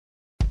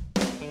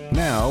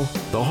Now,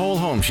 The Whole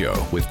Home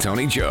Show with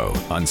Tony Joe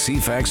on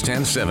CFAX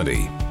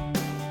 1070.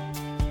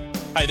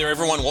 Hi there,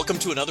 everyone. Welcome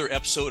to another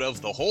episode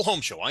of The Whole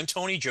Home Show. I'm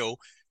Tony Joe,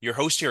 your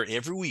host here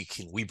every week,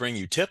 and we bring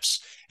you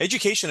tips,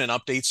 education, and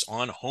updates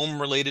on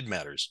home-related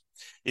matters.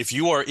 If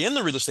you are in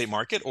the real estate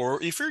market,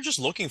 or if you're just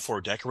looking for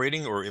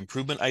decorating or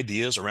improvement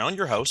ideas around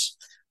your house,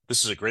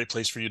 this is a great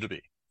place for you to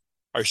be.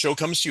 Our show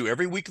comes to you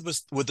every week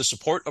with the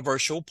support of our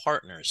show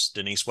partners,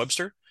 Denise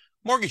Webster,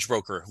 mortgage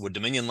broker with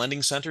Dominion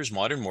Lending Center's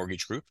Modern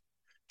Mortgage Group,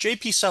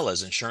 JP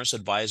Sellers, insurance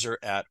advisor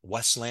at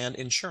Westland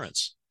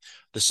Insurance,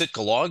 the Sitka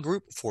Law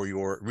Group for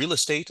your real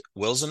estate,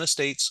 wills and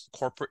estates,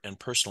 corporate and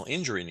personal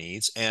injury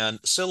needs, and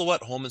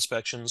Silhouette Home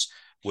Inspections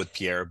with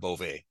Pierre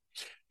Beauvais.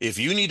 If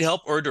you need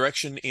help or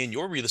direction in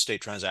your real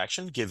estate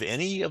transaction, give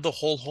any of the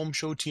Whole Home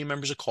Show team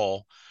members a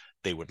call.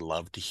 They would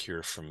love to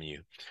hear from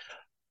you.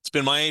 It's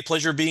been my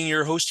pleasure being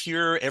your host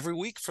here every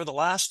week for the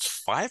last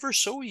 5 or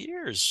so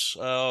years,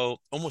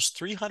 almost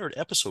 300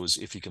 episodes,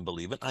 if you can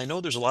believe it. I know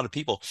there's a lot of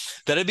people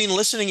that have been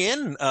listening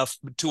in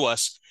to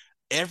us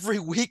every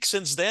week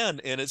since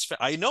then, and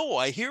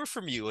I hear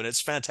from you, and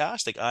it's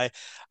fantastic.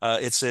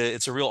 It's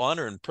a real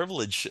honor and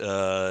privilege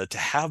to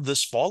have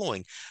this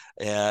following.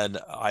 And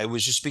I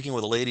was just speaking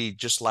with a lady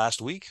just last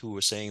week who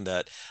was saying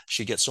that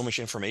she gets so much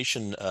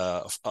information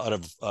out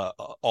of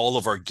all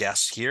of our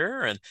guests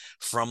here and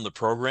from the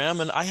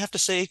program. And I have to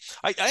say,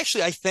 I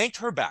thanked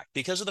her back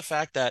because of the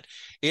fact that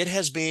it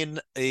has been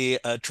a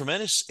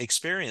tremendous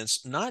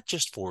experience, not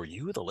just for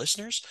you, the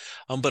listeners,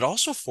 but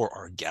also for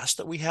our guests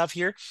that we have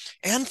here,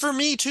 and for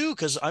me too,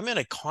 because I'm in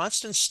a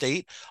constant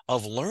state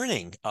of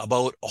learning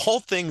about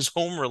all things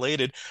home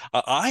related.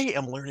 I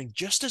am learning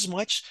just as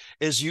much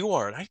as you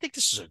are, and I think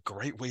this is a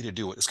great way to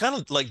do it. It's kind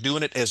of like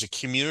doing it as a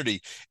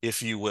community,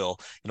 if you will.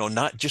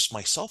 Not just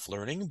myself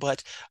learning,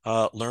 but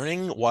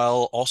learning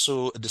while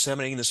also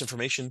disseminating this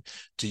information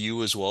to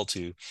you as well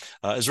too.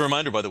 As a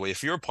reminder, by the way,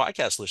 if you're a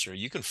podcast listener,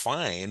 you can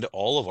find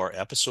all of our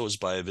episodes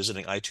by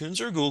visiting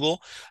iTunes or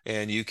Google,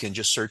 and you can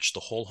just search The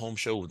Whole Home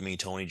Show with me,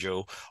 Tony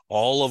Joe.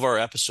 All of our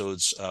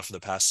episodes for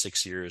the past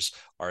 6 years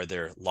are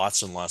there.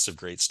 Lots and lots of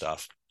great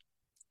stuff.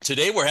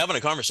 Today, we're having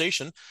a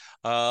conversation,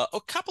 a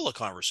couple of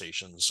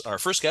conversations. Our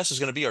first guest is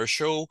going to be our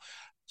show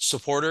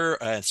supporter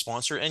and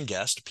sponsor and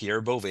guest, Pierre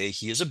Beauvais.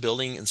 He is a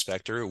building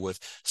inspector with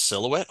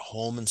Silhouette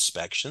Home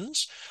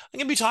Inspections. I'm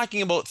going to be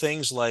talking about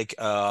things like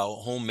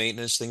home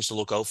maintenance, things to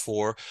look out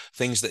for,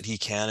 things that he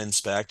can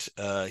inspect.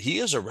 He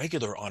is a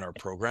regular on our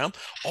program.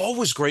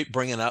 Always great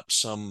bringing up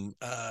some,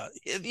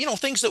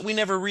 things that we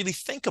never really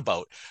think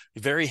about.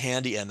 Very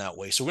handy in that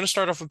way. So we're going to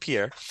start off with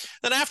Pierre.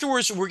 Then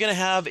afterwards, we're going to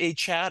have a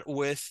chat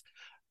with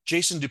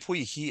Jason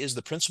Dupuis. He is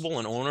the principal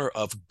and owner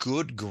of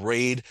Good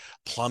Grade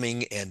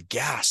Plumbing and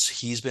Gas.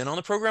 He's been on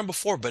the program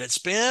before, but it's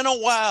been a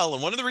while.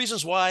 And one of the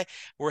reasons why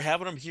we're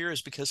having him here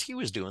is because he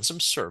was doing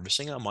some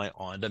servicing on my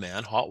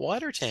on-demand hot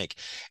water tank.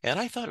 And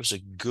I thought it was a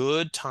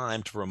good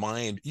time to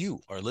remind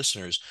you, our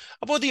listeners,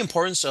 about the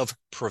importance of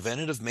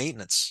preventative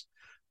maintenance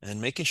and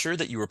making sure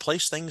that you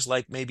replace things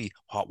like maybe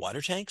hot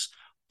water tanks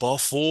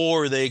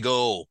before they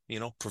go,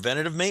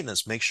 preventative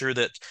maintenance. Make sure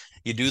that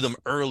you do them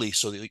early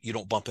so that you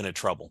don't bump into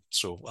trouble.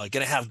 So going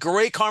to have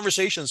great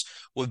conversations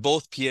with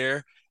both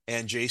Pierre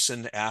and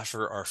Jason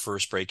after our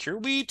first break here.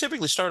 We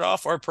typically start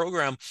off our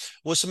program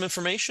with some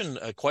information,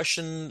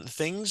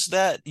 things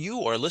that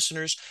you, our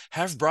listeners,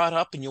 have brought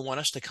up and you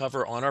want us to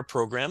cover on our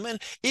program. And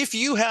if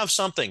you have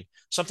something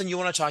you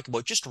want to talk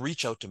about, just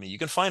reach out to me. You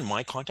can find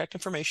my contact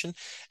information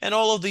and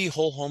all of the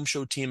Whole Home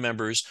Show team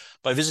members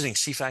by visiting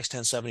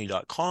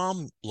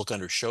cfax1070.com. Look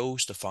under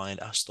shows to find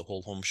us, The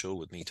Whole Home Show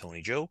with me,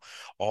 Tony Joe.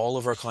 All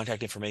of our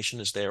contact information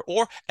is there.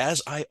 Or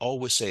as I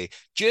always say,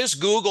 just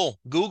Google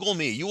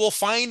me. You will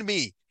find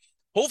me.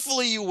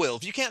 Hopefully you will.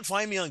 If you can't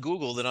find me on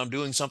Google, then I'm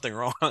doing something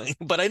wrong.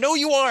 But I know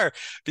you are,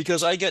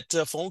 because I get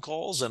phone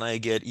calls and I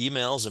get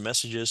emails and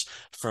messages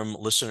from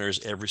listeners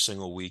every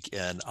single week,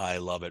 and I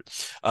love it.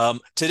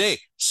 Today,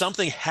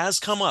 something has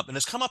come up, and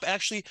it's come up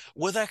actually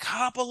with a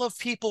couple of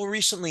people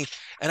recently,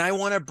 and I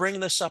want to bring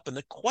this up. And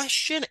the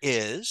question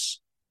is,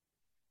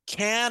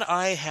 can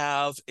I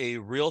have a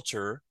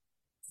realtor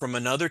from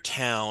another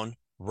town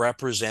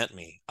represent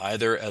me,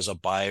 either as a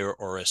buyer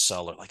or a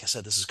seller? Like I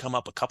said, this has come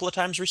up a couple of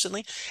times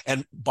recently.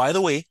 And by the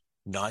way,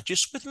 not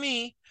just with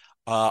me.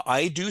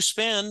 I do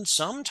spend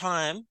some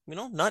time,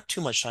 not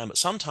too much time, but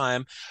some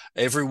time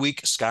every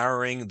week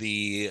scouring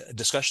the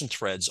discussion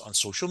threads on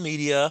social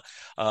media.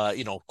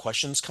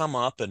 Questions come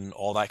up and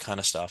all that kind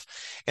of stuff.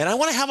 And I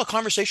want to have a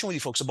conversation with you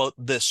folks about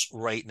this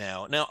right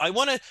now. Now, I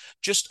want to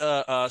just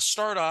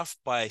start off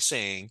by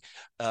saying,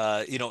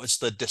 it's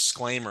the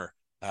disclaimer,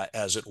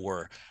 as it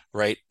were.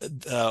 Right.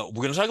 We're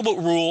going to talk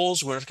about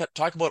rules. We're going to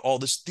talk about all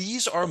this.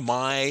 These are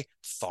my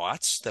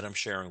thoughts that I'm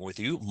sharing with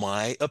you,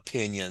 my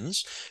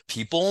opinions.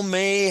 People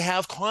may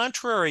have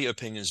contrary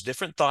opinions,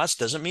 different thoughts.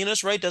 Doesn't mean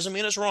it's right. Doesn't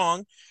mean it's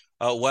wrong.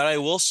 What I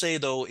will say,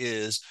 though,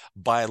 is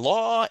by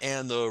law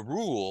and the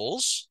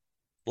rules,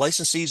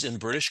 licensees in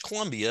British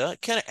Columbia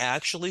can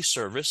actually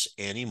service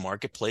any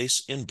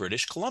marketplace in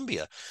British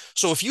Columbia.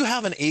 So if you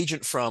have an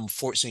agent from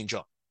Fort St.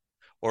 John,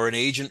 or an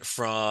agent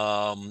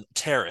from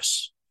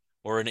Terrace,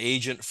 or an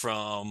agent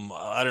from,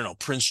 I don't know,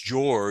 Prince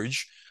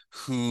George,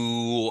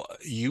 who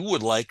you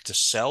would like to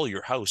sell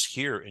your house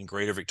here in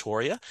Greater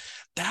Victoria,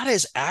 that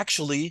is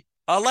actually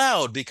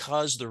allowed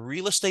because the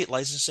real estate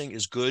licensing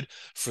is good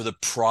for the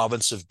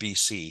province of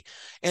BC.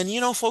 And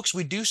folks,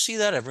 we do see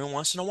that every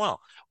once in a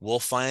while. We'll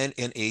find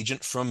an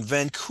agent from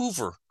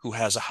Vancouver who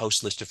has a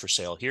house listed for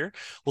sale here.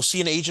 We'll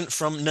see an agent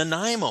from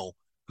Nanaimo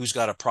who's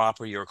got a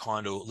property or a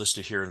condo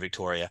listed here in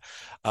Victoria.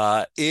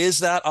 Is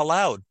that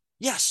allowed?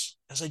 Yes,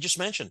 as I just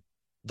mentioned.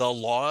 The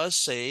laws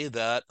say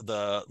that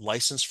the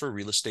license for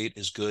real estate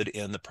is good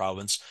in the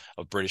province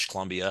of British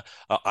Columbia.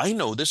 I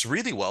know this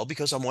really well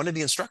because I'm one of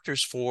the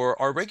instructors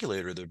for our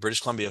regulator, the British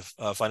Columbia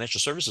Financial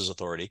Services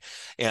Authority.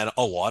 And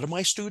a lot of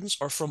my students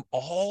are from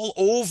all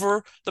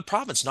over the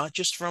province, not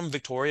just from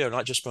Victoria,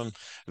 not just from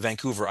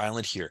Vancouver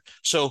Island here.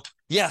 So,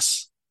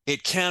 yes,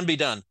 it can be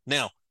done.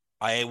 Now,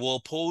 I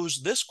will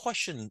pose this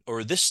question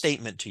or this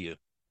statement to you.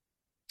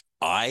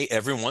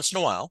 Every once in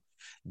a while,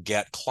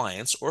 get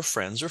clients or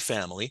friends or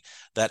family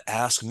that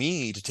ask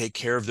me to take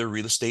care of their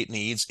real estate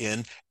needs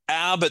in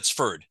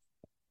Abbotsford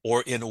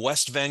or in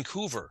West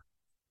Vancouver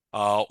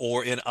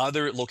or in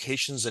other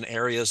locations and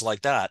areas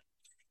like that.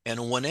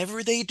 And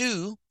whenever they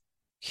do,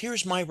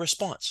 here's my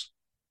response.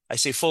 I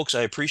say, folks,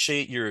 I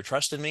appreciate your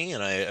trust in me,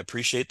 and I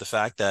appreciate the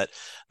fact that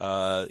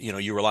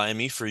you rely on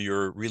me for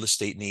your real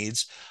estate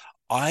needs.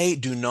 I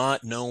do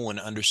not know and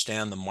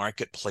understand the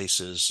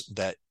marketplaces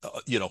that,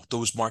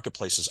 those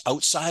marketplaces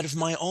outside of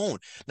my own.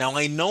 Now,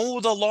 I know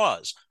the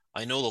laws.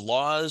 I know the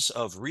laws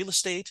of real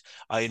estate.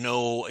 I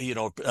know,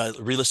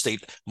 real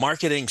estate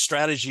marketing,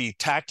 strategy,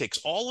 tactics,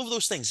 all of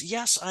those things.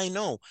 Yes, I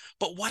know.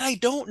 But what I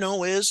don't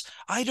know is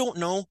I don't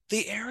know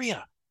the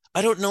area.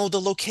 I don't know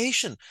the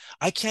location.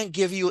 I can't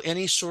give you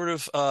any sort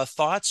of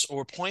thoughts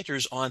or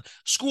pointers on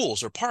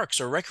schools or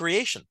parks or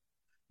recreation.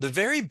 The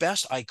very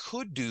best I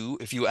could do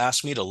if you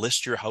asked me to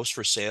list your house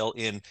for sale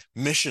in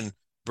Mission,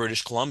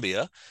 British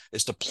Columbia,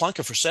 is to plunk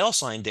a for sale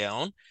sign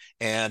down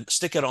and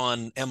stick it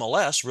on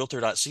MLS,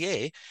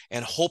 realtor.ca,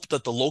 and hope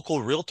that the local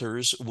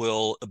realtors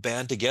will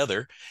band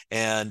together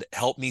and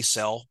help me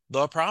sell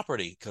the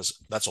property, because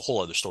that's a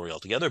whole other story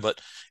altogether. But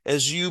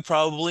as you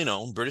probably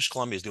know, British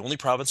Columbia is the only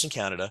province in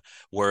Canada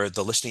where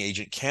the listing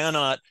agent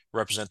cannot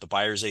represent the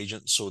buyer's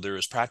agent. So there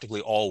is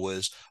practically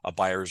always a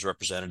buyer's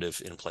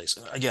representative in place.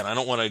 Again, I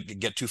don't want to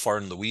get too far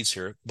into the weeds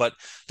here, but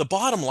the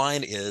bottom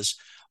line is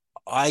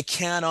I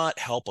cannot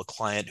help a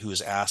client who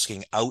is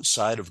asking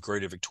outside of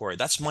Greater Victoria.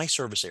 That's my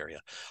service area.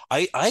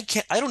 I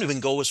don't even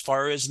go as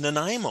far as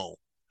Nanaimo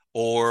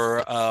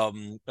or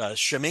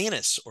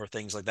Chemainus or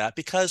things like that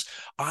because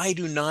I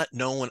do not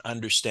know and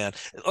understand.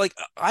 Like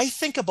I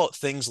think about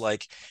things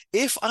like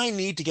if I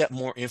need to get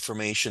more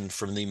information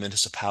from the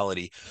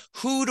municipality,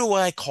 who do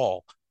I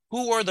call?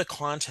 Who are the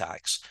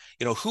contacts?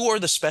 Who are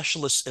the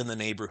specialists in the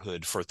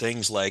neighborhood for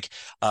things like,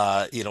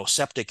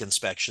 septic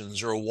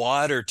inspections or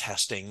water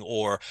testing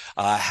or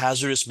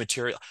hazardous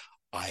material?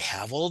 I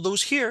have all of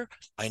those here.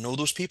 I know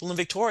those people in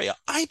Victoria.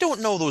 I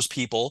don't know those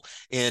people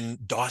in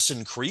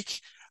Dawson Creek.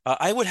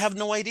 I would have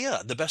no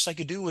idea. The best I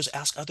could do was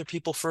ask other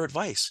people for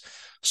advice.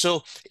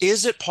 So,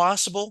 is it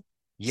possible?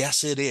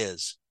 Yes, it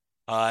is.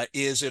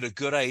 Is it a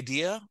good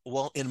idea?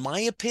 Well, in my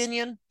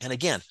opinion, and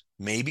again,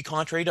 maybe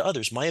contrary to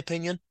others, my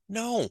opinion,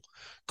 no.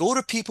 Go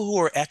to people who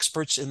are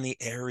experts in the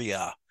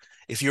area.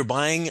 If you're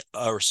buying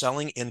or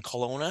selling in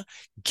Kelowna,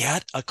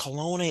 get a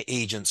Kelowna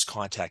agent's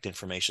contact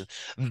information.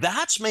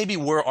 That's maybe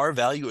where our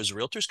value as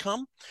realtors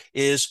come,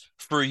 is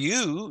for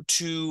you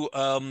to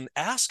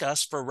ask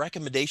us for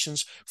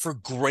recommendations for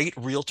great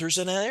realtors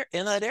in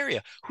that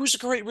area. Who's a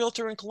great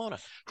realtor in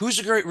Kelowna? Who's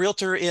a great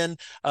realtor in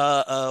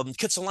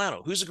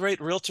Kitsilano? Who's a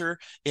great realtor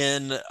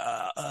in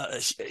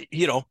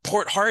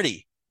Port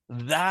Hardy?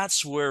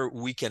 That's where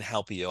we can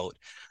help you out.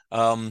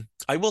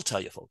 I will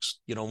tell you, folks,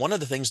 one of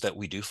the things that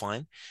we do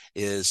find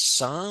is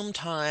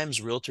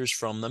sometimes realtors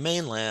from the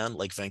mainland,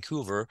 like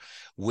Vancouver,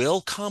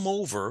 will come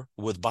over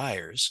with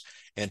buyers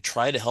and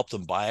try to help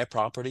them buy a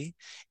property.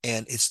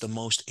 And it's the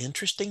most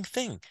interesting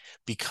thing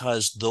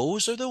because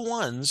those are the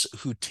ones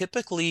who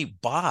typically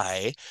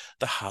buy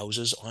the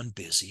houses on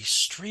busy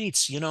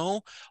streets.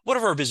 What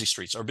are our busy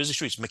streets? Our busy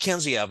streets,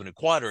 Mackenzie Avenue,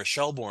 Quadra,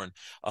 Shelbourne,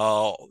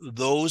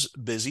 those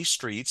busy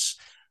streets.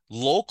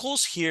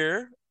 Locals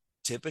here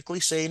typically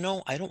say,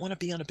 no, I don't want to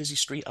be on a busy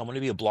street. I want to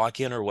be a block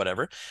in or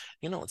whatever.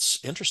 It's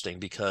interesting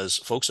because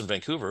folks in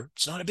Vancouver,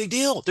 it's not a big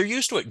deal. They're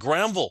used to it.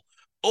 Granville,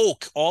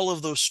 Oak, all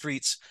of those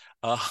streets.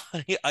 And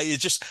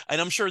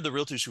I'm sure the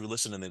realtors who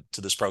listen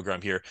to this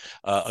program here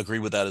agree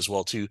with that as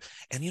well too.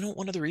 And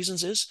one of the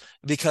reasons is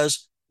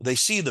because they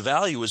see the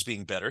value as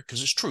being better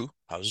because it's true.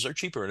 Houses are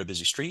cheaper in a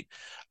busy street,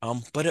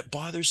 but it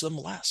bothers them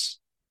less.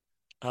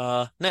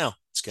 Now,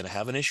 it's going to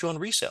have an issue on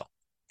resale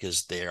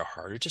because they are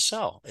harder to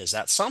sell. Is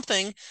that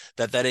something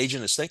that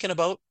agent is thinking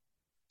about?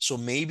 So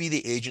maybe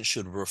the agent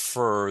should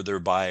refer their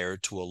buyer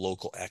to a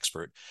local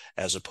expert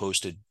as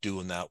opposed to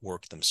doing that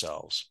work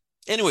themselves.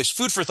 Anyways,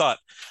 food for thought.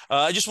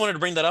 I just wanted to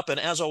bring that up. And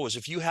as always,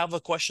 if you have a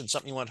question,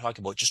 something you want to talk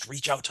about, just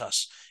reach out to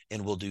us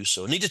and we'll do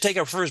so. Need to take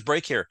our first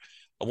break here.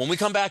 When we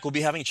come back, we'll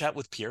be having a chat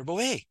with Pierre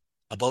Beauvais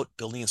about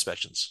building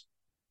inspections.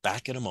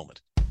 Back in a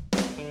moment.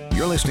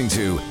 You're listening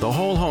to The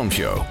Whole Home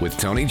Show with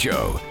Tony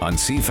Joe on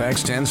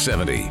CFAX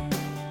 1070.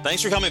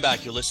 Thanks for coming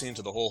back. You're listening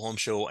to The Whole Home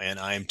Show, and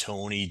I'm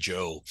Tony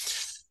Joe.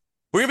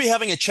 We're going to be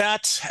having a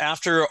chat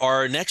after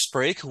our next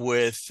break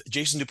with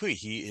Jason Dupuis.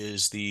 He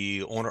is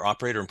the owner,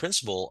 operator, and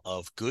principal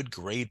of Good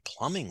Grade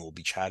Plumbing. We'll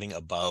be chatting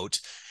about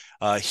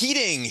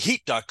heating,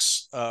 heat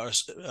ducts,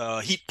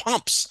 heat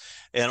pumps,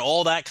 and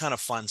all that kind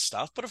of fun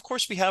stuff. But of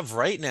course, we have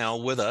right now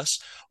with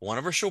us one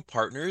of our show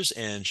partners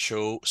and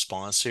show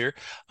sponsor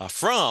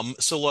from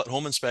Silhouette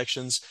Home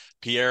Inspections,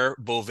 Pierre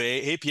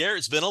Beauvais. Hey, Pierre,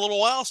 it's been a little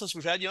while since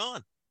we've had you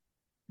on.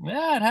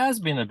 Yeah, it has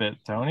been a bit,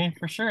 Tony,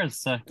 for sure.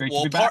 It's great to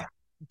Well, be part back.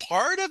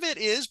 part of it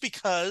is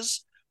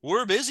because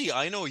we're busy.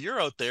 I know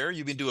you're out there.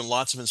 You've been doing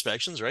lots of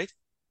inspections, right?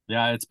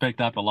 Yeah, it's picked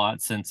up a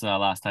lot since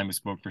last time we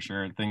spoke for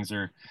sure. Things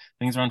are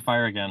on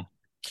fire again.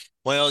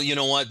 Well, you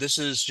know what? This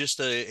is just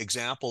an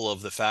example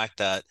of the fact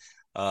that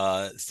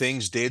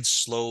things did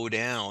slow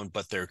down,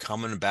 but they're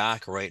coming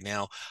back right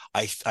now.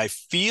 I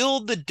feel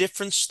the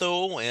difference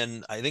though,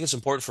 and I think it's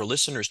important for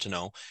listeners to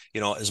know,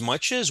 as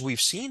much as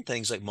we've seen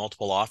things like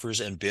multiple offers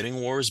and bidding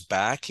wars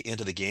back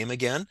into the game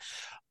again,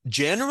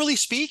 generally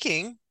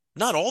speaking,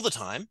 not all the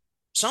time,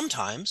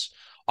 sometimes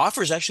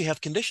offers actually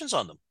have conditions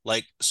on them,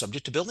 like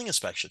subject to building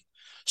inspection.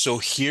 So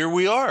here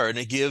we are, and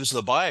it gives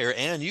the buyer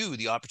and you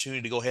the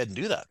opportunity to go ahead and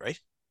do that, right?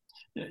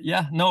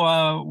 Yeah,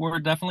 no, we're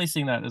definitely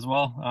seeing that as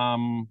well.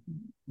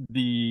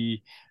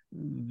 The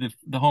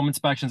the home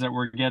inspections that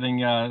we're getting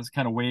is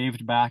kind of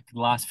waived back the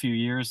last few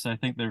years. I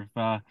think they've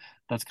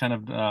that's kind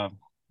of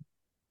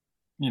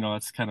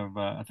it's kind of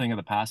a thing of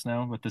the past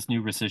now with this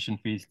new Period.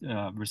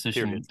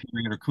 rescission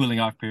period or cooling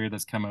off period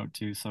that's come out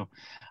too. So,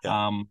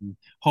 Yeah.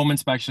 home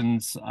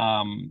inspections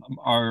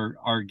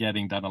are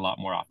getting done a lot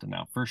more often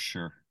now, for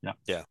sure. Yeah.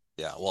 Yeah.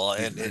 Yeah. Well,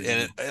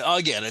 Yeah,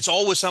 again, it's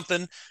always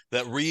something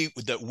that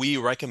we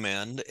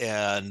recommend,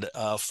 and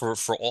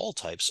for all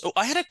types. Oh,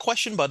 I had a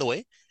question, by the way,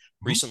 Mhm.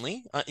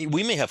 recently.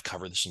 We may have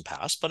covered this in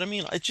past, but I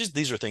mean, it's just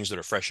these are things that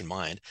are fresh in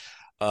mind.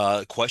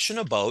 Question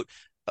about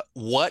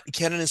what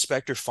can an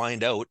inspector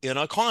find out in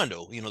a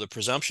condo? The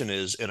presumption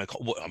is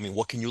I mean,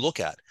 what can you look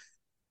at?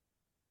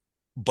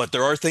 But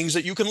there are things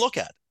that you can look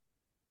at.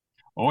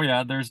 Oh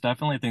yeah, there's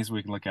definitely things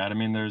we can look at. I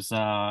mean, there's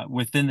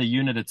within the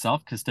unit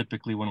itself, because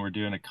typically when we're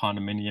doing a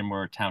condominium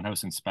or a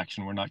townhouse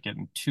inspection, we're not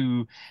getting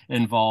too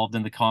involved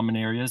in the common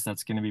areas.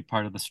 That's going to be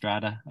part of the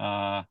strata.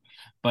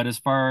 But as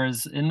far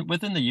as in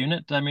within the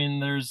unit, I mean,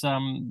 there's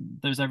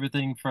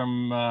everything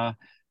from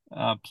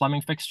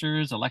plumbing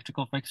fixtures,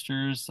 electrical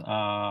fixtures,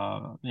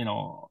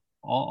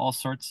 all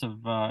sorts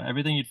of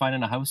everything you'd find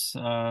in a house,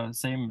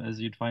 same as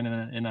you'd find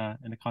in a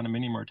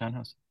condominium or a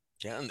townhouse.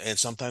 Yeah, and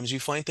sometimes you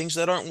find things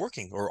that aren't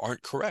working or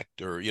aren't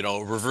correct, or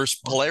reverse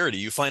Or, polarity.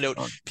 You find out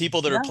or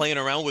people that are yeah, playing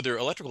around with their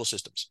electrical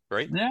systems,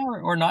 right? yeah,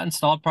 or not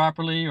installed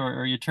properly,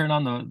 or you turn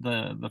on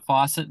the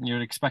faucet and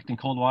you're expecting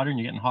cold water and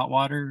you're getting hot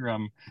water.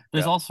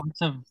 There's Yeah. all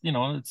sorts of,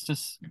 it's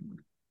just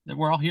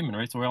we're all human,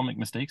 right? So we all make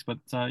mistakes, but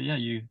yeah,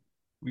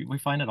 we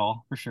find it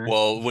all for sure.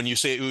 Well, when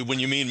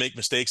you mean make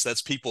mistakes,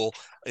 that's people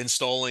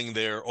installing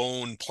their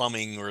own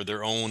plumbing or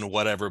their own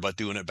whatever, but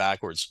doing it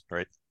backwards,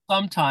 right?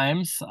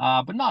 Sometimes,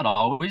 but not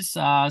always.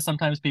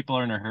 Sometimes people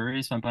are in a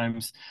hurry.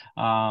 Sometimes,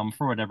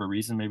 for whatever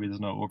reason, maybe there's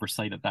no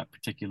oversight at that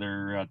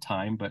particular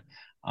time. But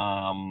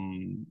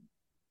um,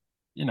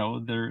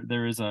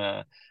 there is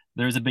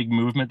a big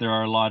movement. There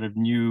are a lot of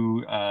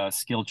new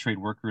skilled trade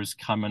workers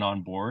coming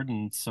on board,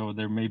 and so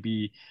there may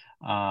be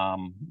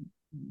um,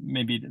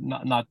 maybe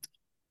not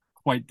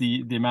quite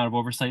the amount of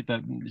oversight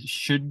that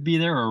should be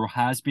there or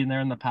has been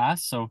there in the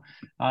past. So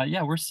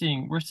yeah, we're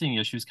seeing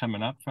issues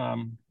coming up.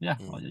 Yeah,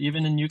 Mm.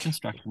 even in new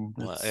construction.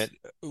 Well, That's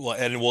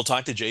and we'll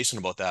talk to Jason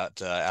about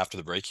that after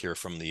the break here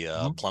from the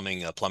Mhm.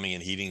 plumbing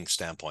and heating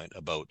standpoint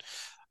about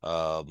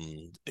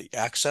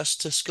access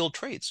to skilled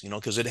trades,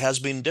 because it has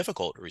been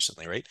difficult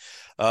recently, right?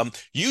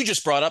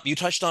 You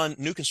touched on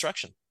new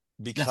construction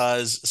Yes.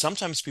 because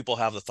sometimes people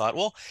have the thought,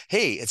 well,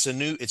 hey, it's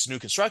new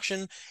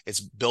construction, it's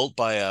built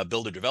by a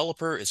builder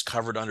developer, it's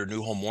covered under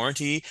new home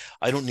warranty.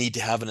 I don't need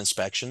to have an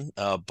inspection,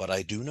 but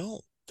I do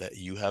know that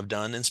you have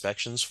done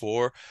inspections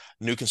for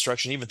new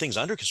construction, even things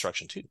under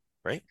construction too,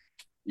 right?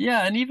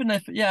 Yeah, and even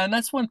if yeah, and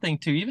that's one thing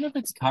too. Even if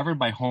it's covered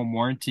by home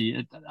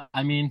warranty,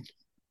 I mean,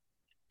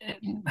 it,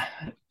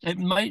 it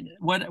might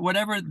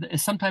whatever.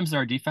 Sometimes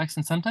there are defects,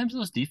 and sometimes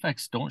those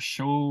defects don't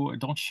show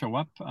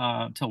up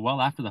till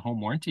well after the home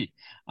warranty.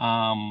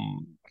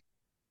 Um,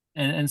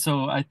 and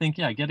so I think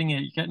yeah, getting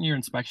your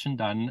inspection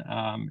done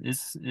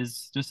is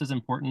just as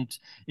important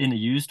in a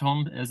used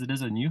home as it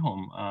is a new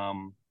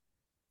home.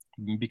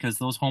 Because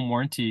those home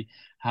warranty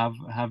have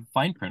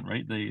fine print,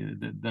 right?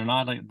 They're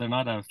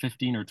not a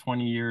 15 or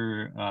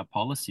 20-year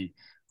policy.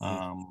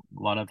 Mhm.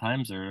 A lot of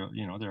times they're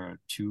a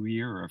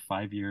 2-year or a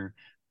 5-year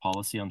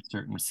policy on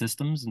certain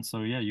systems, and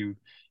so yeah,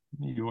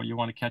 You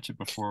want to catch it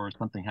before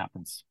something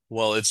happens.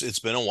 Well, it's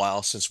been a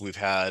while since we've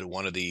had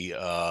one of the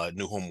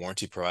new home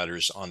warranty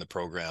providers on the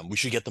program. We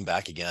should get them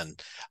back again,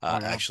 Oh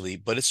yeah. actually.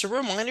 But it's a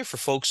reminder for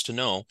folks to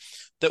know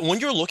that when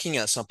you're looking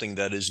at something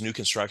that is new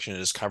construction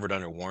and is covered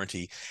under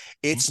warranty, Mhm.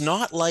 it's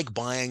not like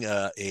buying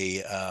a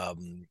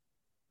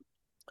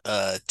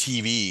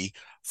TV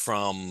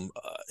from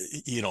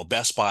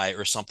Best Buy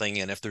or something,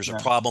 and if there's a Yeah,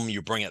 problem,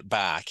 you bring it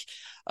back.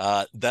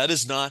 That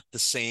is not the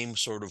same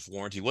sort of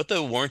warranty. What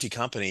the warranty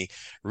company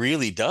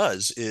really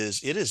does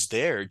is it is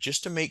there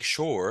just to make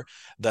sure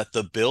that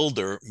the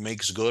builder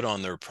makes good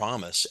on their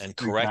promise and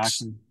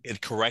exactly.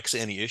 corrects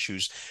any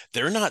issues.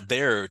 They're not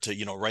there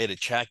to, write a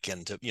check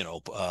and to,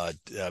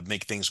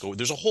 make things go.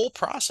 There's a whole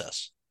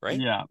process, right?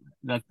 Yeah,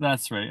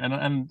 that's right.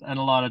 And a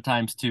lot of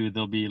times too,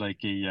 there'll be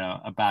like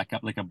a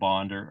backup, like a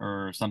bond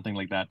or something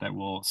like that that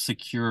will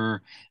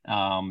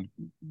um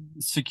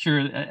secure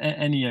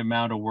any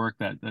amount of work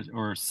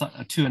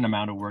to an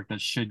amount of work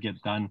that should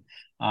get done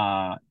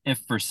if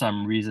for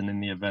some reason in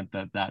the event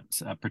that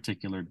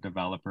particular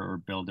developer or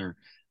builder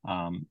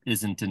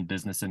isn't in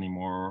business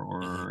anymore Mhm.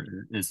 or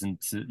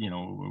isn't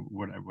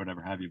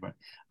whatever have you. But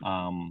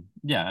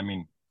yeah, I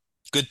mean.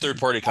 Good third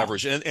party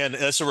coverage. And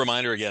that's a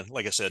reminder again,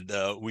 like I said,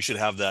 we should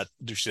have that.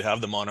 We should have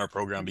them on our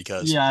program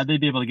because Yeah,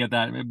 they'd be able to get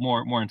that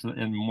more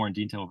in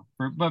detail.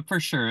 But for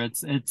sure,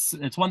 it's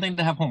one thing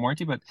to have home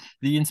warranty, but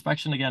the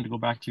inspection again, to go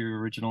back to your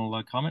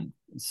original comment,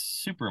 is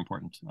super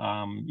important.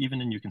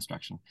 Even in new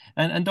construction,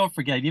 and don't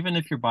forget, even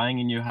if you're buying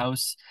a new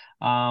house,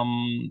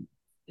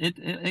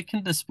 it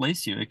can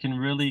displace you. It can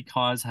really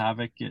cause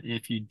havoc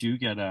if you do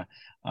get a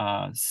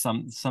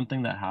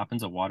something that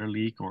happens, a water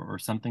leak or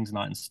something's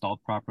not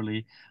installed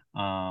properly.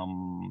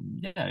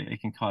 Yeah,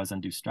 it can cause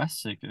undue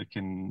stress. It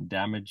can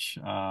damage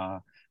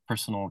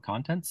personal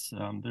contents.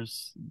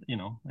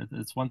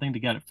 It's one thing to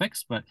get it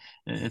fixed, but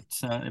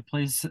it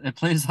plays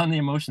on the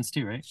emotions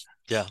too, right?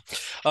 yeah.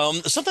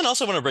 Something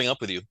else I want to bring up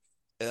with you.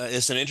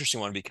 It's an interesting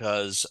one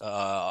because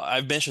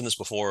I've mentioned this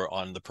before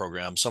on the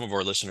program. Some of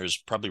our listeners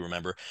probably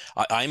remember.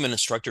 I'm an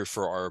instructor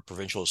for our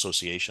provincial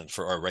association,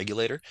 for our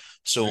regulator. Right.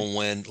 So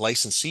when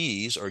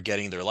licensees are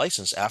getting their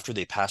license after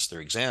they pass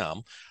their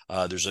exam,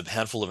 there's a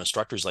handful of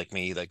instructors like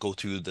me that go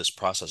through this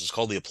process. It's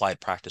called the applied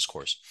practice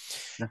course.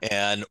 Yeah.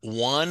 And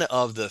one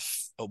of the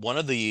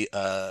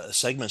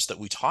segments that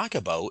we talk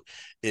about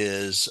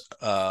is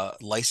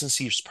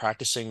licensees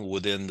practicing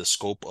within the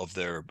scope of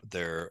their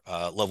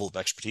level of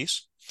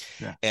expertise.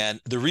 Yeah.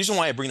 And the reason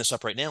why I bring this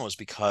up right now is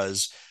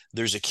because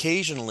there's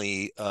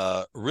occasionally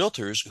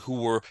realtors who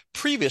were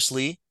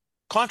previously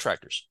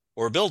contractors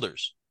or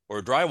builders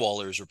or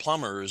drywallers or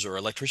plumbers or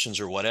electricians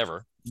or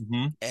whatever.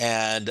 Hmm.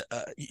 And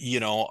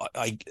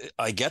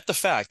I get the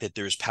fact that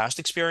there's past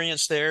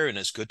experience there, and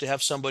it's good to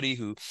have somebody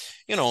who,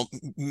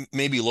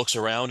 maybe looks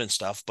around and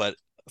stuff. But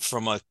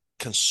from a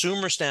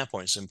consumer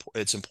standpoint,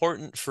 it's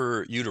important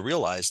for you to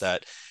realize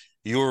that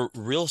your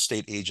real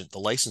estate agent, the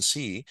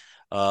licensee,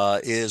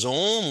 is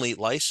only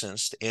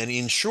licensed and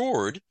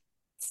insured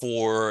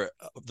for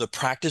the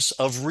practice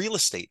of real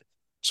estate.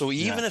 So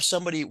Yeah. even if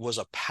somebody was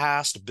a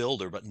past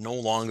builder but no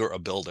longer a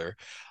builder,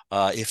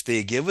 if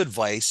they give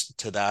advice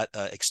to that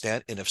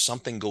extent, and if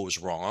something goes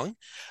wrong,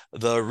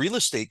 the real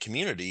estate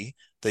community,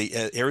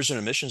 the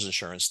Arizona Emissions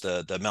Insurance,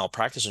 the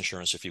malpractice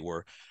insurance, if you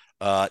were,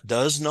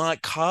 does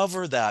not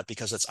cover that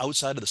because it's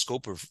outside of the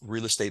scope of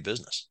real estate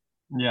business.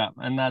 Yeah.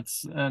 And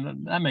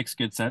that makes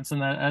good sense,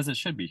 and that as it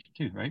should be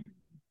too, right?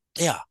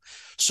 Yeah.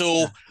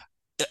 So,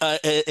 Yeah.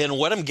 and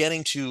what I'm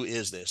getting to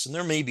is this, and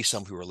there may be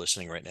some who are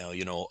listening right now,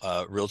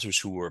 realtors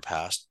who were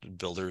past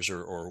builders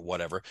or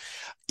whatever.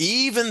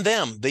 Even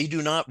them, they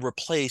do not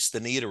replace the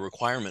need or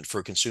requirement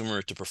for a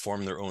consumer to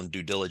perform their own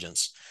due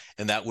diligence.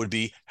 And that would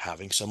be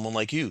having someone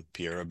like you,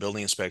 Pierre, a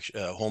building inspection,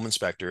 home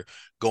inspector,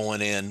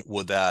 going in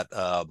with that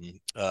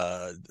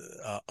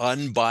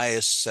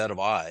unbiased set of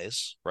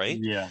eyes, right?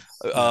 Yes.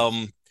 Yeah.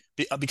 Um,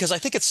 because I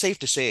think it's safe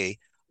to say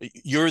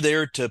you're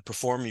there to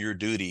perform your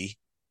duty,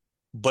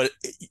 but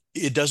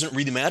it doesn't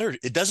really matter.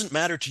 It doesn't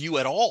matter to you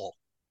at all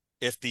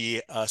if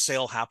the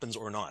sale happens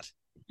or not.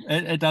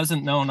 It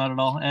doesn't, no, not at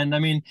all. And I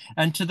mean,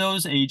 and to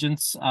those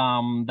agents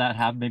that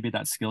have maybe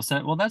that skill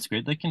set, well, that's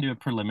great. They can do a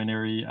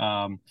preliminary,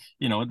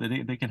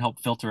 they can help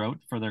filter out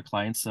for their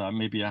clients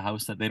maybe a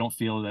house that they don't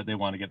feel that they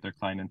want to get their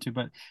client into.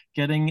 But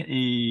getting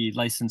a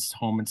licensed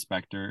home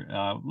inspector,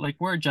 like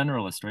we're a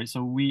generalist, right?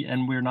 So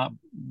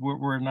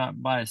we're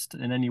not biased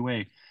in any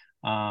way.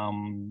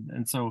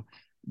 And so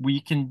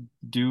we can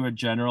do a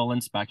general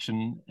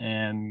inspection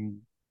and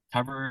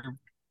cover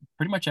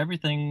pretty much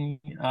everything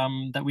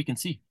that we can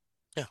see.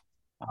 Yeah.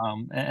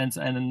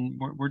 And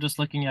we're just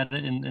looking at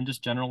it in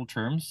just general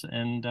terms,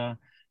 and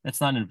it's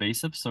not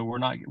invasive, so we're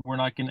not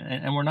gonna,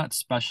 and we're not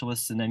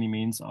specialists in any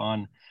means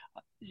on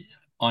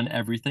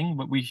everything,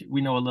 but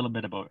we know a little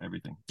bit about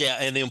everything. Yeah,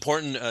 and the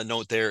important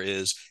note there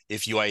is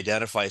if you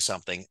identify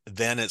something,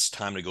 then it's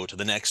time to go to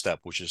the next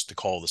step, which is to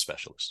call the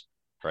specialist.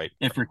 right?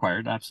 If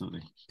required,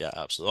 absolutely. Yeah,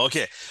 absolutely.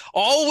 Okay.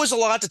 Always a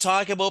lot to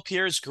talk about,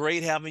 Pierre. It's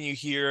great having you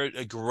here.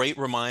 A great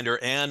reminder.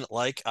 And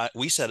like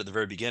we said at the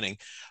very beginning,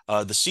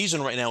 the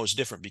season right now is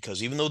different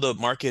because even though the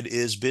market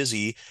is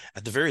busy,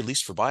 at the very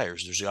least for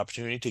buyers, there's the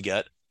opportunity to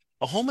get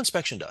a home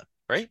inspection done,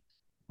 right?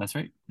 That's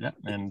right. Yeah.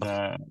 And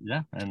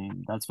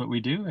that's what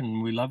we do.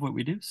 And we love what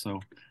we do.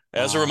 So,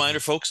 As a uh, reminder,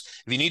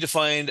 folks, if you need to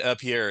find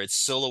Pierre, it's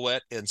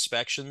Silhouette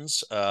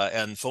Inspections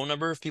and phone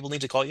number if people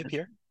need to call you,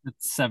 Pierre.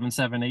 it's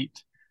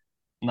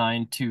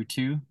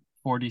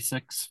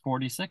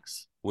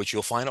 778-922-4646. Which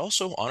you'll find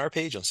also on our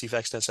page on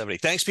CFAX 1070.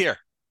 Thanks, Pierre.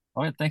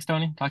 All right. Thanks,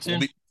 Tony. Talk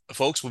soon.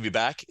 Folks, we'll be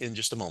back in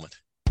just a moment.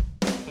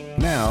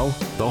 Now,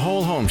 The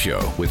Whole Home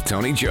Show with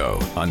Tony Joe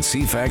on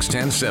CFAX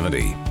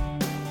 1070.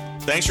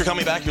 Thanks for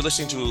coming back. You're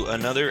listening to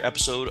another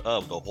episode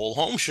of The Whole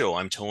Home Show.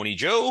 I'm Tony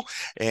Joe,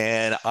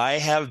 and I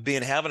have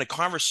been having a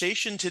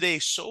conversation today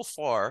so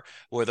far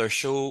with our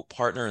show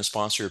partner and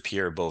sponsor,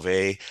 Pierre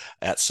Beauvais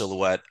at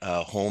Silhouette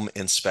Home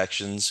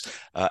Inspections.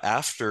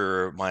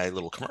 After my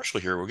little commercial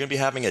here, we're going to be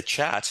having a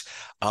chat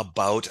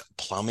about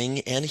plumbing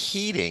and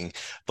heating.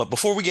 But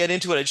before we get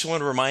into it, I just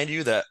want to remind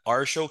you that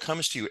our show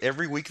comes to you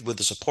every week with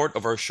the support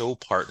of our show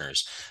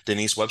partners.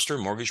 Denise Webster,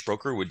 mortgage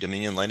broker with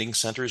Dominion Lending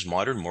Center's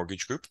Modern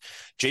Mortgage Group.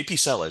 JP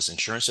Sellers,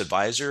 insurance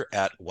advisor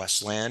at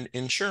Westland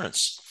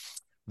Insurance.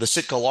 The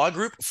Sitka Law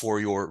Group for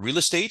your real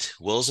estate,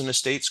 wills and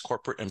estates,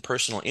 corporate and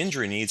personal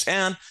injury needs,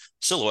 and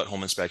Silhouette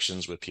Home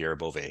Inspections with Pierre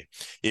Beauvais.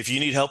 If you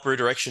need help or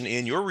direction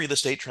in your real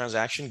estate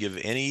transaction, give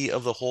any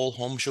of the Whole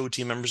Home Show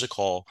team members a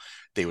call.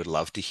 They would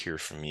love to hear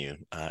from you.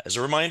 As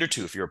a reminder,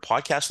 too, if you're a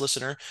podcast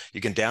listener,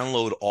 you can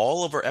download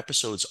all of our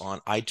episodes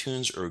on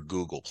iTunes or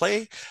Google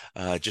Play.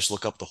 Just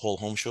look up The Whole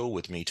Home Show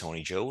with me,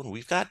 Tony Joe, and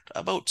we've got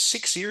about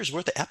 6 years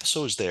worth of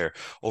episodes there.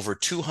 Over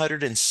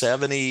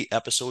 270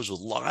 episodes with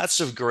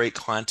lots of great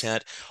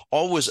content,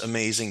 always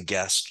amazing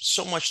guests,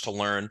 so much to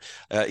learn.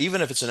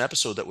 Even if it's an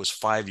episode that was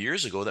 5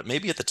 years ago that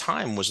maybe at the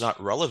time was not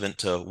relevant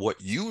to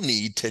what you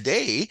need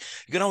today,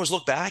 you can always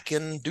look back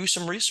and do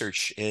some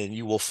research and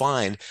you will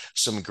find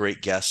some great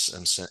guests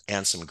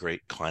and some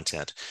great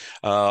content.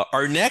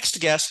 Our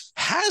next guest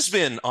has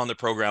been on the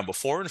program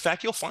before. In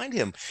fact, you'll find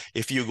him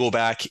if you go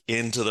back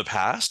into the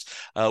past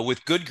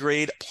with Good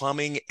Grade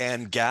Plumbing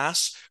and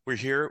Gas. We're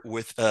here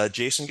with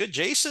Jason Good.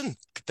 Jason,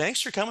 thanks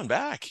for coming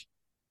back.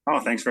 Oh,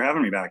 thanks for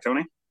having me back,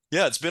 Tony.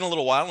 Yeah, it's been a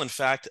little while. In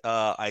fact,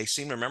 I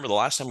seem to remember the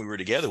last time we were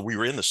together, we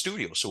were in the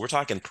studio. So we're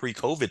talking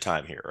pre-COVID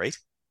time here, right?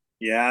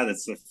 Yeah,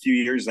 that's a few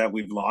years that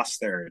we've lost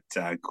there.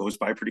 It goes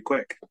by pretty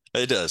quick.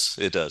 It does.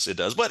 It does. It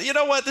does. But you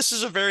know what? This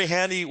is a very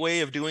handy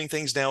way of doing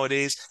things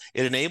nowadays.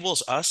 It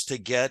enables us to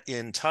get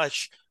in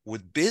touch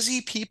with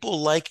busy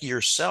people like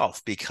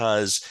yourself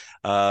because,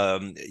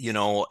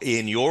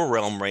 in your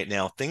realm right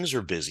now, things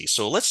are busy.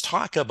 So let's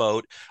talk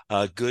about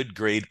Good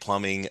Grade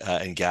Plumbing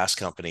and Gas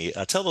Company.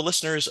 Tell the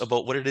listeners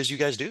about what it is you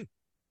guys do.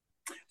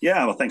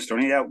 Yeah, well, thanks,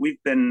 Tony. Yeah,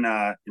 we've been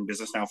in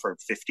business now for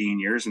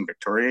 15 years in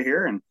Victoria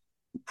here, and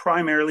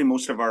primarily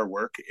most of our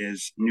work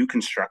is new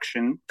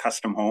construction,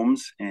 custom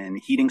homes,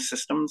 and heating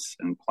systems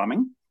and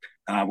plumbing.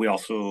 We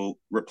also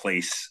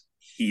replace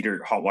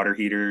hot water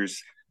heaters,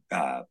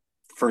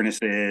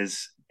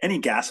 furnaces, any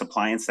gas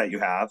appliance that you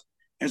have,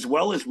 as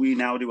well as we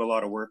now do a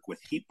lot of work with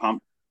heat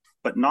pump,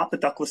 but not the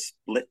ductless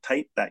split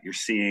type that you're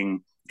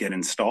seeing get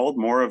installed,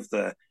 more of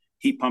the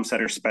heat pumps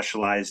that are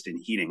specialized in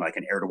heating, like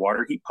an air to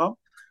water heat pump,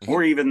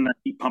 or even the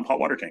heat pump hot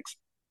water tanks.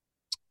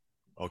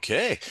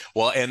 Okay.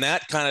 Well, and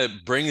that kind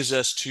of brings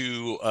us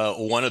to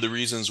one of the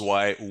reasons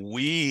why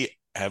we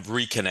have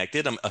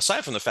reconnected.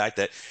 Aside from the fact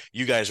that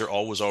you guys are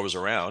always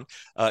around,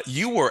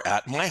 you were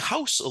at my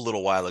house a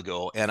little while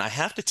ago, and I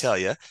have to tell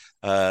you,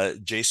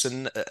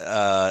 Jason,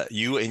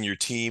 you and your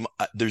team,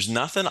 there's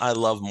nothing I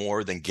love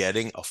more than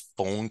getting a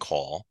phone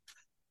call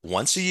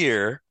once a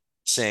year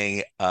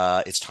saying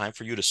it's time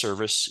for you to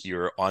service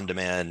your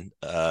on-demand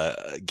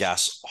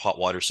gas hot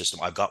water system.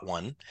 I've got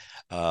one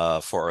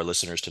for our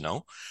listeners to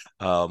know.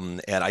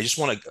 And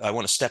I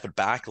want to step it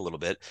back a little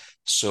bit.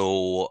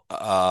 So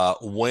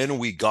when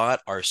we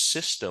got our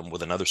system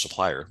with another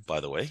supplier,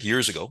 by the way,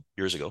 years ago,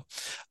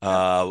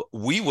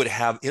 we would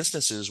have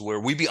instances where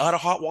we'd be out of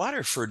hot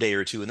water for a day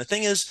or two. And the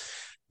thing is,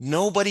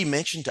 nobody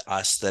mentioned to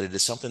us that it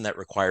is something that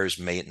requires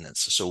maintenance.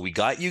 So we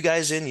got you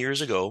guys in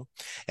years ago,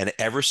 and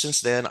ever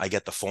since then, I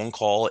get the phone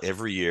call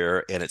every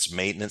year, and it's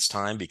maintenance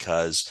time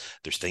because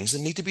there's things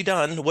that need to be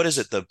done. What is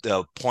it?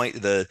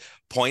 The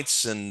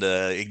points and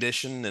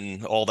ignition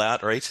and all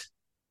that, right?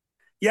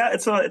 Yeah,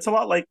 it's a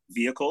lot like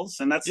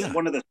vehicles, and that's Yeah.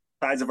 one of the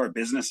sides of our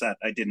business that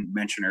I didn't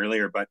mention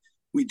earlier. But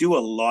we do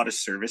a lot of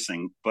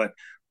servicing, but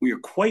we are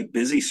quite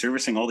busy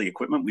servicing all the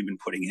equipment we've been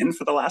putting in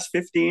for the last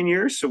 15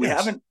 years. So we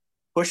Yes. haven't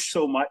pushed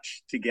so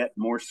much to get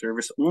more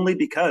service, only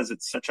because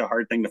it's such a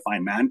hard thing to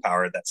find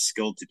manpower that's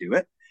skilled to do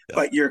it. Yeah.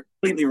 But you're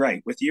completely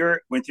right with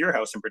your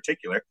house in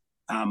particular.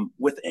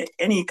 With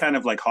any kind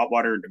of like hot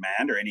water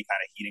demand or any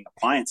kind of heating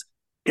appliance,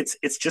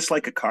 it's just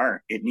like a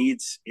car.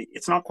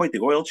 It's not quite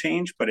the oil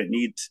change, but it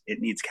needs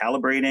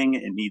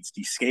calibrating, it needs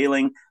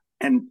descaling,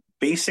 and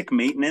basic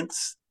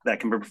maintenance that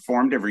can be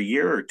performed every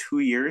year or 2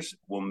 years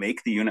will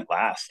make the unit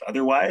last.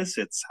 Otherwise,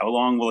 it's how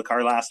long will a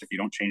car last if you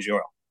don't change the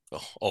oil?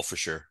 Oh, for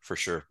sure, for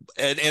sure.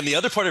 And the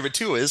other part of it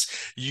too is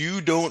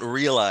you don't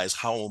realize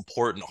how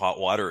important hot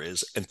water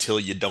is until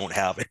you don't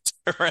have it,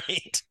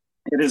 right?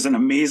 It is an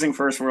amazing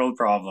first world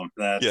problem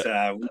that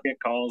Yeah. we get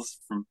calls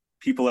from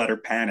people that are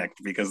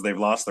panicked because they've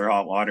lost their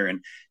hot water.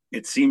 And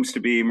it seems to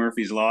be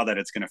Murphy's Law that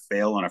it's going to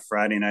fail on a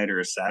Friday night or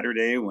a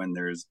Saturday when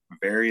there's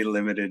very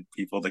limited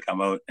people to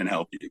come out and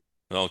help you.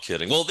 No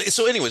kidding. Well,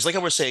 so anyways, like I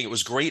was saying, it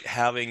was great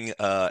having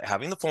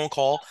the phone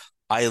call.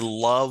 I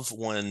love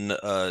when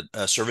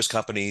service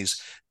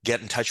companies get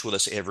in touch with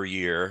us every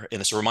year, and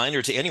it's a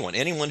reminder to anyone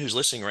who's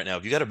listening right now.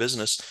 If you got a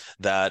business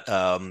that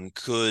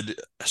could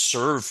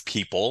serve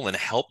people and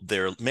help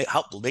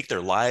make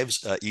their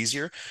lives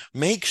easier,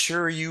 make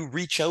sure you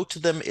reach out to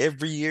them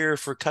every year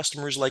for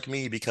customers like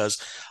me because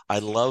I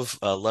love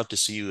to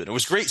see you. And it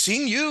was great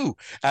seeing you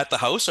at the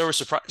house. I was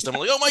surprised. I'm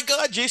like, oh my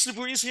God, Jason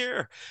Voorhees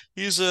here.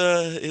 He's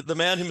the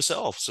man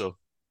himself. So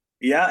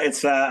Yeah,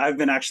 it's I've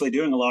been actually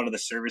doing a lot of the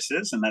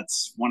services, and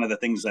that's one of the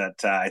things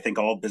that I think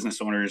all business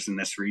owners in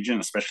this region,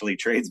 especially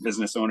trades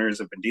business owners,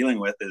 have been dealing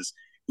with. Is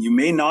you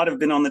may not have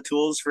been on the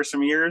tools for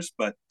some years,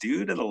 but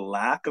due to the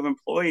lack of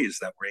employees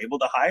that we're able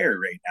to hire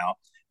right now,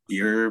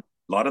 you're a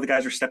lot of the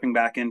guys are stepping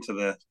back into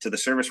the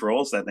service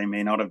roles that they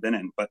may not have been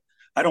in. But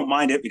I don't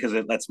mind it because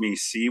it lets me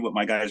see what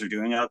my guys are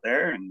doing out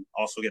there, and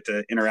also get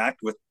to interact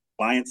with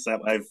clients that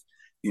I've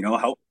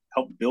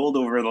helped build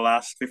over the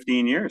last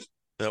 15 years.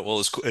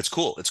 well, it's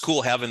cool. It's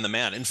cool having the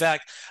man. In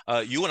fact,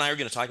 you and I are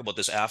going to talk about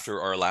this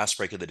after our last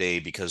break of the day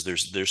because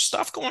there's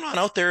stuff going on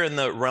out there in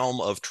the realm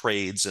of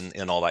trades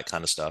and all that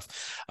kind of stuff.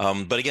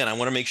 But again, I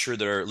want to make sure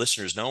that our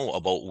listeners know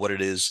about what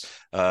it is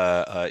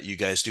you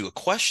guys do. A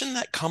question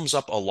that comes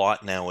up a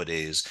lot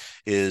nowadays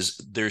is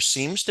there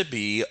seems to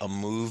be a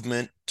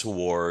movement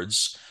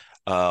towards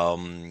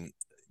going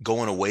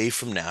away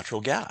from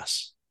natural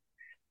gas.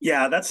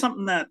 Yeah, that's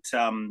something that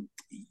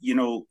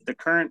the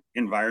current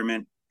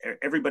environment,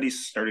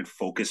 everybody's started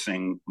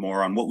focusing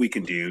more on what we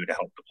can do to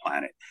help the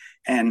planet.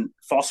 And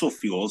fossil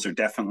fuels are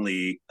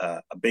definitely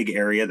a big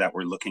area that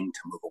we're looking to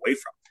move away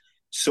from.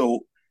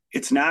 So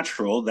it's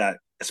natural that,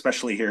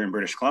 especially here in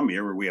British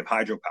Columbia, where we have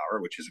hydropower,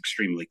 which is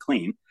extremely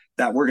clean,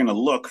 that we're going to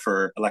look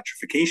for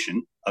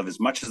electrification of as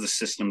much of the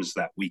systems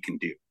that we can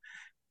do.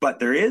 But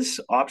there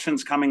is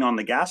options coming on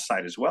the gas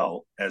side as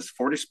well, as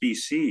Fortis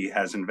BC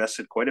has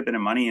invested quite a bit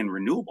of money in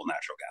renewable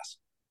natural gas.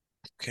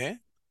 Okay.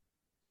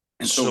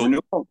 And so So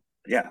renewable,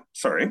 yeah,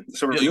 sorry.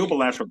 So yeah, renewable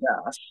natural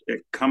gas,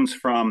 it comes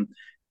from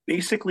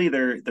basically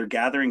they're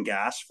gathering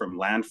gas from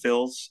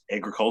landfills,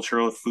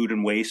 agricultural, food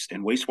and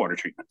wastewater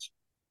treatments.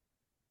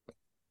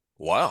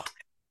 wow.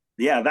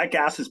 Yeah, that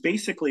gas is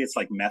basically it's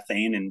like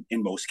methane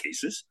in most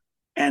cases.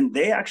 And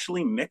they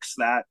actually mix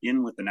that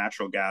in with the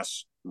natural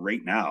gas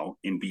right now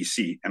in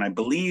BC. And I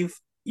believe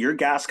your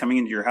gas coming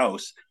into your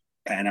house,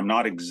 and I'm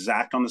not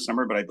exact on this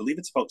number, but I believe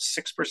it's about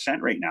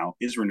 6% right now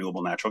is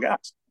renewable natural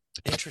gas.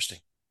 Interesting.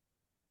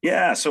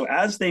 Yeah. So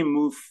as they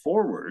move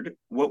forward,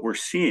 what we're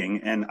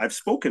seeing, and I've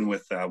spoken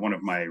with one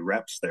of my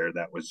reps there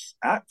that was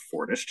at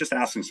Fortis, just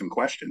asking some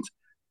questions,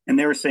 and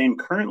they were saying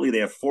currently they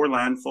have four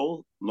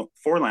landfills,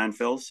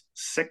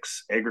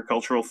 six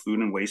agricultural food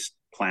and waste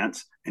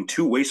plants, and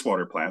two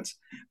wastewater plants.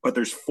 But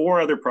there's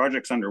four other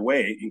projects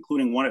underway,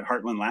 including one at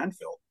Heartland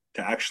Landfill,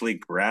 to actually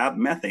grab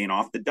methane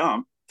off the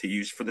dump to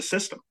use for the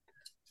system.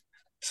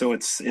 So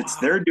it's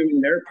they're Wow.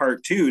 doing their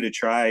part too to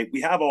try.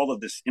 We have all of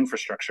this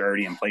infrastructure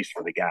already in place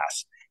for the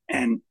gas,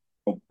 and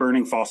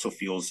burning fossil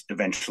fuels.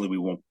 Eventually, we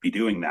won't be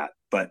doing that,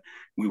 but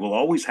we will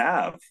always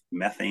have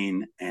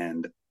methane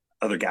and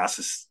other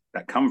gases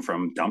that come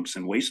from dumps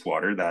and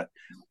wastewater. That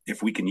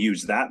if we can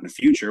use that in the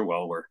future,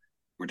 well,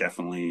 we're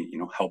definitely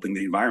helping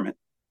the environment.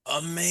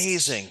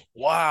 Amazing.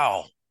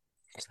 Wow.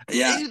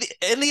 Yeah,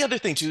 And the other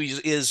thing too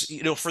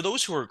is for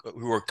those who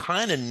are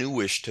kind of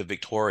newish to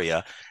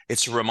Victoria,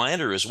 it's a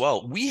reminder as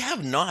well. We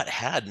have not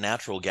had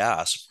natural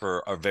gas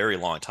for a very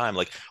long time.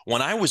 Like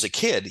when I was a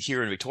kid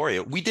here in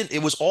Victoria, we didn't.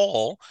 It was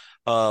all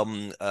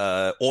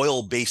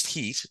oil-based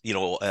heat.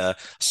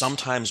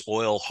 Sometimes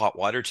oil hot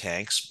water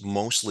tanks,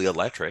 mostly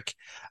electric.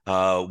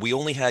 We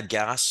only had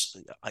gas.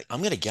 I'm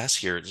going to guess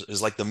here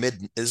is like the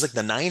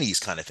 90s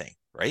kind of thing,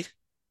 right?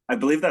 I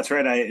believe that's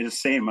right. I the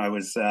same. I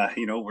was,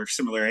 we're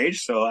similar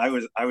age, so I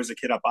was a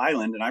kid up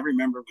island, and I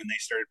remember when they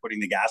started putting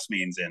the gas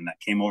mains in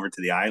that came over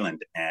to the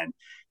island and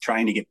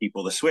trying to get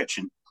people to switch.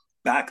 And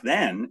back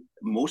then,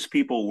 most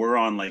people were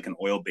on like an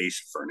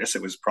oil-based furnace.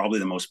 It was probably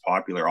the most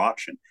popular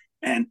option,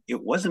 and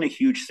it wasn't a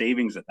huge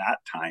savings at that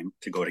time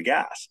to go to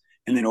gas.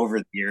 And then over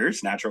the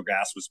years, natural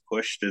gas was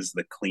pushed as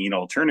the clean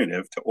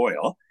alternative to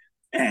oil,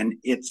 and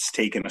it's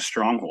taken a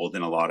stronghold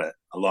in a lot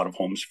of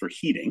homes for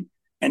heating,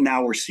 and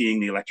now we're seeing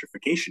the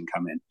electrification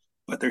come in.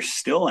 But there's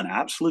still an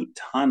absolute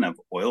ton of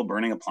oil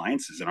burning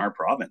appliances in our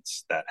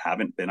province that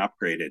haven't been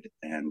upgraded.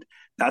 And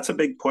that's a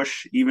big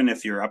push, even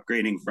if you're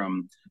upgrading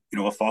from,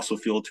 a fossil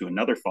fuel to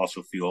another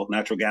fossil fuel.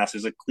 Natural gas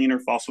is a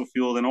cleaner fossil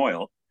fuel than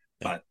oil,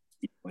 Yeah. but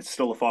it's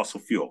still a fossil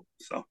fuel.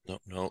 So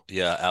No,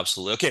 yeah,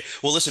 absolutely. Okay,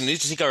 well, listen, we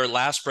need to take our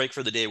last break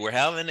for the day. We're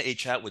having a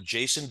chat with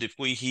Jason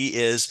Dupuy. He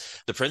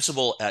is the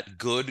principal at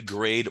Good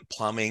Grade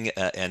Plumbing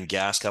and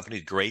Gas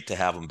Company. Great to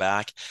have him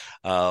back.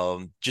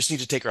 Just need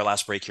to take our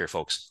last break here,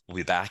 folks. We'll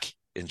be back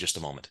in just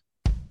a moment.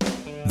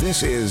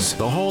 This is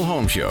The Whole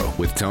Home Show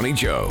with Tony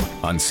Joe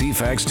on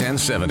CFAX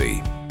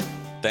 1070.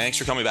 Thanks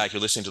for coming back.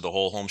 You're listening to The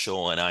Whole Home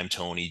Show, and I'm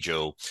Tony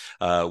Joe.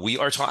 We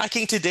are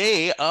talking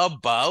today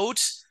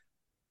about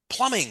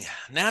plumbing,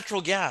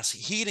 natural gas,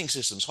 heating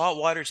systems, hot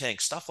water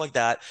tanks, stuff like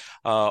that.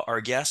 Our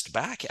guest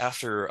back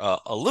after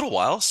a little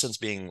while since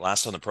being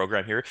last on the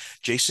program here,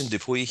 Jason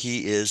Dupuy.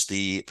 He is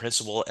the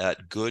principal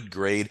at Good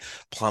Grade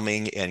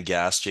Plumbing and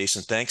Gas.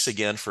 Jason, thanks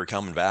again for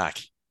coming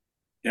back.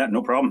 yeah,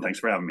 no problem. Thanks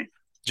for having me.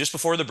 Just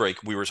before the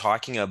break, we were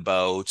talking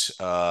about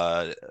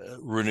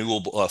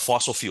renewable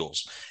fossil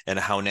fuels and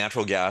how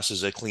natural gas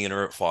is a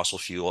cleaner fossil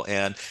fuel.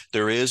 And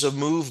there is a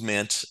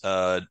movement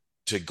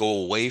to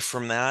go away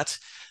from that.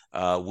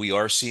 We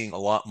are seeing a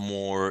lot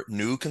more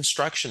new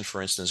construction,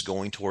 for instance,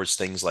 going towards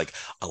things like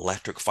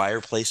electric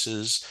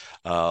fireplaces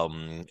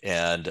and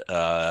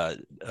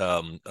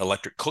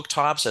electric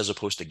cooktops as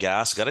opposed to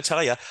gas. Got to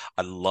tell you,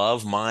 I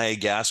love my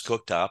gas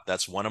cooktop.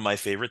 That's one of my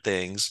favorite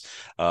things.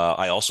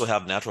 I also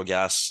have natural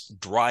gas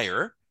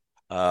dryer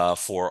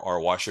for our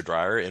washer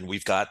dryer, and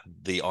we've got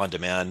the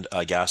on-demand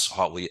gas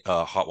hot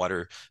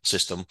water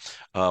system.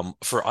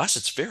 For us,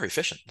 it's very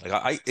efficient.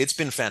 It's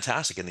been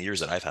fantastic in the years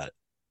that I've had it.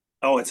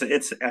 Oh, it's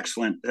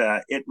excellent.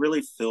 It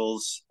really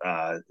fills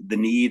the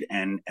need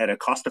and at a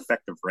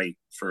cost-effective rate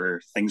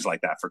for things like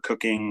that, for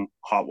cooking,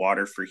 hot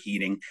water, for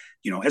heating.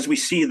 As we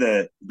see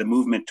the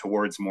movement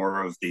towards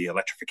more of the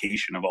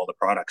electrification of all the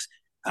products,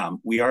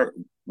 we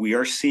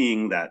are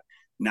seeing that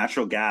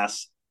natural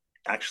gas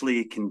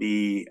actually can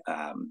be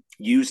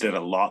used at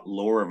a lot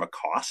lower of a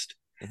cost.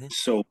 Mm-hmm.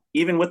 So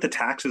even with the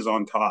taxes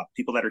on top,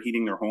 people that are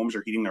heating their homes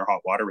or heating their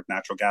hot water with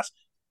natural gas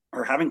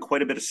are having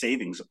quite a bit of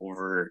savings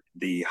over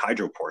the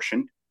hydro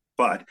portion.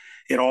 But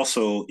it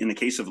also, in the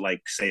case of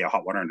like, say, a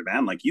hot water on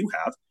demand like you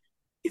have,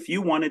 if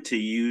you wanted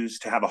to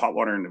have a hot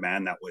water on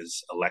demand that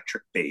was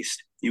electric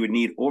based, you would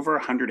need over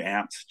 100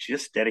 amps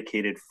just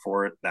dedicated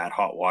for that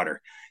hot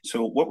water.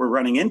 So what we're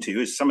running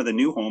into is some of the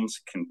new homes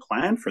can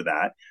plan for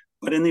that,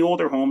 but in the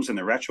older homes and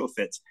the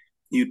retrofits,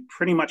 you'd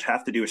pretty much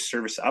have to do a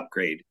service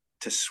upgrade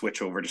to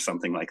switch over to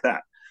something like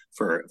that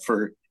for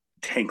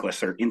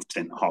tankless or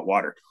instant hot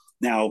water.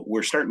 Now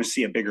we're starting to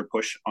see a bigger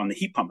push on the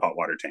heat pump hot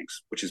water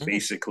tanks, which is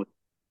basically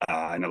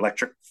an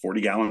electric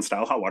 40-gallon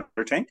style hot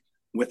water tank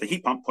with a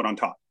heat pump put on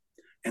top.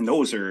 And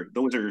those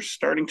are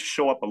starting to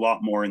show up a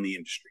lot more in the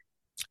industry.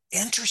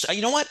 Interesting.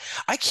 You know what?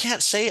 I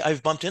can't say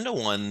I've bumped into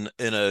one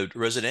in a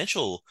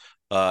residential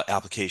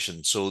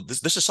application. So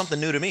this is something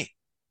new to me.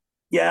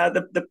 Yeah,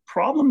 the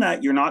problem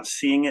that you're not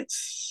seeing it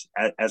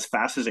as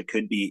fast as it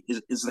could be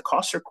is the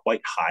costs are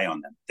quite high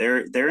on them.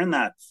 They're in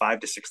that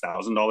 $5,000 to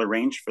 $6,000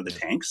 range for the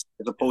tanks,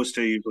 as opposed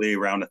to usually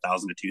around $1,000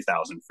 to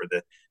 $2,000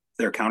 for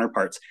their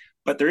counterparts.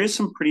 But there is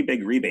some pretty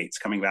big rebates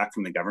coming back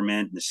from the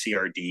government and the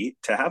CRD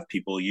to have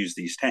people use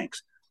these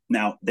tanks.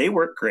 Now they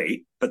work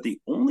great, but the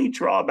only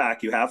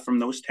drawback you have from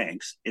those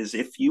tanks is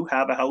if you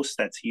have a house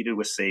that's heated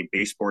with, say,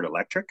 baseboard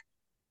electric.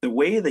 The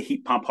way the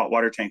heat pump hot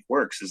water tank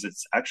works is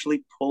it's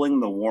actually pulling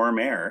the warm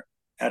air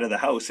out of the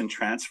house and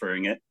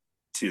transferring it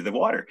to the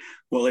water.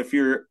 Well, if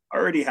you're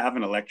already have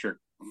an electric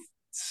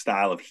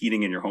style of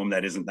heating in your home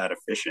that isn't that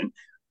efficient,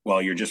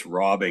 well, you're just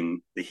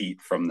robbing the heat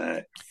from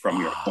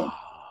your home.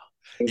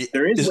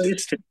 There is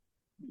ways to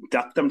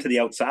duct them to the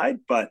outside,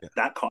 but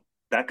that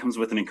comes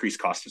with an increased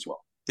cost as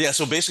well. Yeah.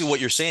 So basically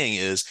what you're saying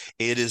is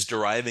it is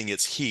deriving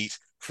its heat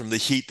from the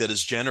heat that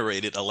is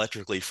generated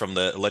electrically from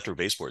the electric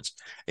baseboards.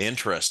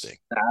 Interesting.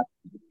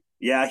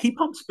 Yeah, heat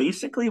pumps,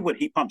 basically what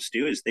heat pumps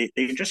do is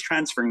they're just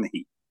transferring the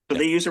heat. So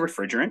they use a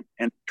refrigerant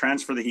and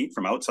transfer the heat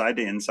from outside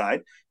to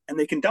inside, and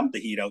they can dump the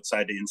heat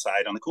outside to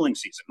inside on the cooling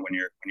season when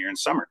you're in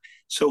summer.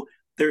 So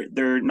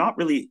they're not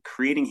really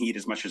creating heat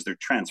as much as they're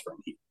transferring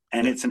heat.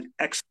 And it's an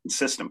excellent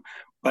system.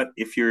 But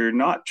if you're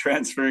not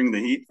transferring the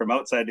heat from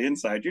outside to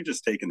inside, you're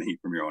just taking the heat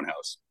from your own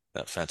house.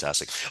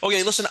 Fantastic.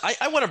 Okay, listen,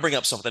 I want to bring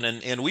up something,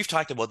 and we've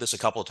talked about this a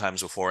couple of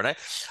times before, and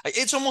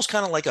it's almost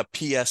kind of like a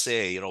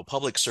PSA,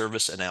 public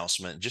service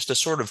announcement, just a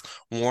sort of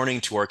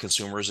warning to our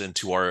consumers and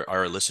to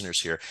our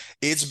listeners here.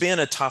 It's been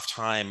a tough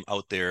time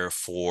out there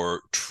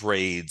for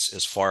trades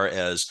as far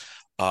as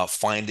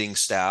finding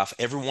staff.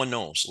 Everyone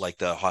knows, like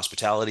the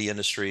hospitality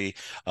industry,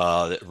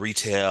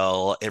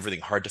 retail,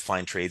 everything, hard to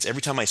find trades.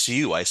 Every time I see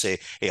you, I say,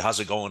 "Hey,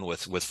 how's it going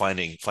with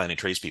finding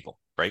tradespeople?"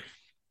 Right?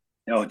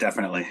 Oh,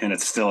 definitely, and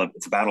it's a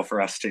battle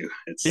for us too.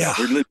 Yeah.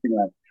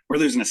 We're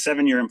losing a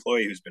 7-year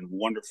employee who's been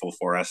wonderful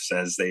for us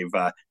as they've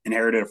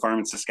inherited a farm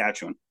in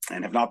Saskatchewan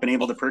and have not been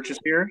able to purchase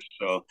here,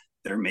 so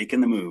they're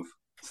making the move.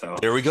 So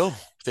there we go.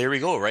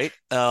 Right.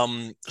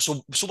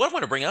 So what I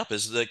want to bring up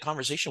is the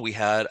conversation we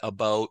had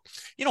about,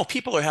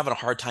 people are having a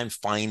hard time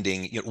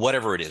finding,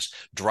 whatever it is,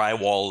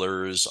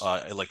 drywallers,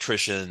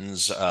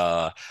 electricians,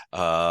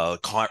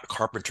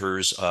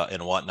 carpenters,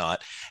 and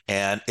whatnot.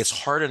 And it's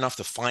hard enough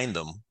to find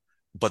them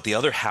But the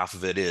other half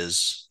of it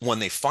is when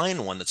they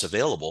find one that's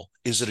available,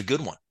 is it a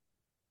good one?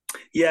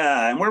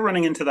 Yeah, and we're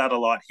running into that a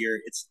lot here.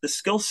 It's the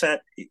skill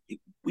set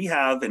we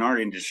have in our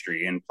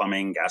industry in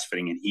plumbing, gas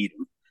fitting, and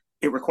heating.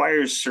 It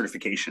requires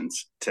certifications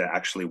to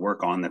actually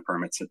work on the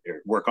permits,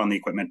 work on the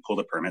equipment, pull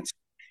the permits.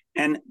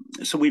 And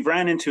so we've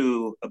ran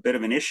into a bit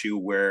of an issue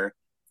where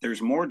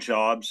there's more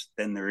jobs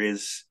than there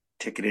is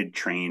ticketed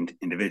trained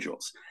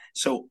individuals.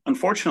 So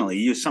unfortunately,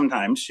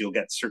 you'll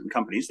get certain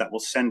companies that will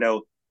send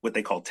out what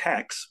they call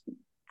techs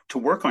to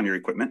work on your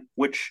equipment,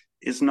 which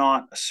is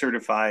not a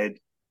certified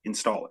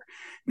installer.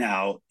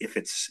 Now, if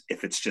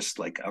it's just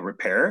like a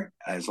repair,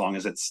 as long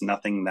as it's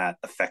nothing that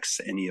affects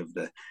any of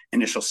the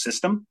initial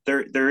system,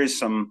 there is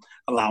some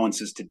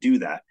allowances to do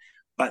that.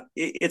 But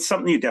it's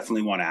something you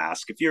definitely want to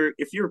ask. If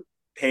you're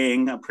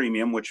paying a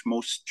premium, which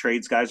most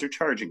trades guys are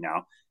charging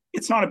now,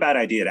 it's not a bad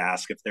idea to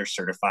ask if they're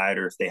certified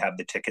or if they have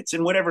the tickets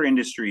in whatever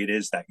industry it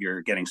is that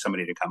you're getting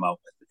somebody to come out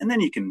with. And then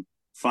you can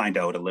find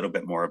out a little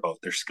bit more about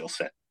their skill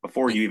set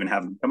before you even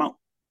have them come out.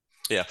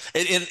 Yeah,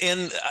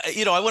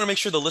 I want to make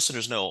sure the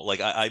listeners know, like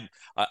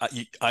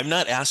I'm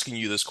not asking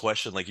you this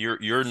question, like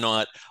you're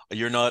not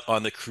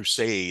on the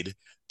crusade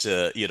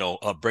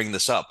to bring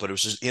this up, but it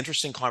was just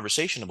interesting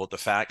conversation about the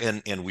fact,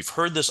 and we've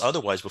heard this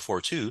otherwise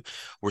before too,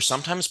 where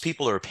sometimes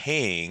people are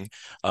paying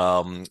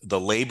the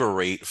labor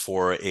rate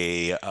for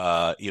a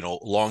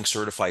long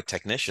certified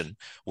technician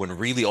when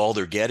really all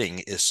they're getting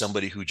is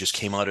somebody who just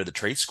came out of the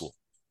trade school.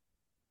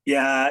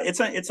 Yeah,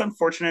 it's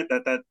unfortunate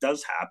that that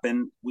does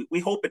happen. We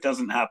hope it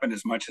doesn't happen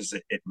as much as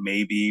it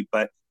may be,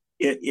 but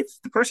if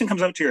the person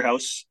comes out to your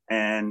house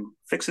and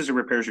fixes or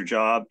repairs your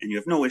job and you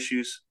have no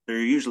issues, there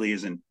usually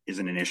isn't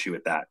an issue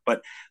with that.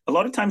 But a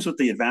lot of times with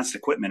the advanced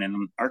equipment,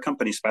 and our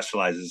company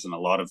specializes in a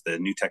lot of the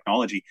new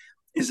technology,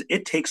 is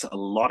it takes a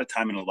lot of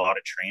time and a lot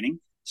of training.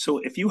 So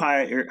if you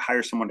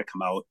hire someone to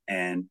come out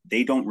and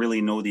they don't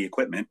really know the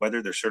equipment,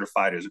 whether they're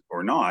certified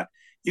or not,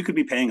 you could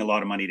be paying a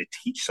lot of money to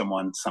teach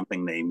someone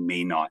something they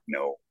may not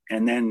know.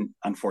 And then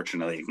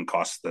unfortunately, it can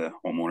cost the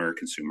homeowner or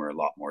consumer a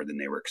lot more than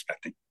they were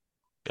expecting.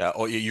 Yeah.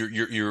 Oh,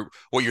 you're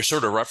what you're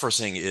sort of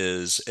referencing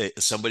is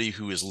somebody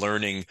who is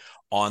learning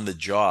on the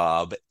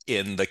job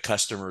in the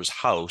customer's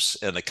house,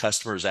 and the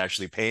customer is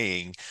actually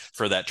paying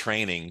for that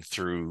training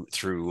through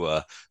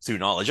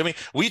knowledge. I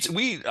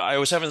mean, I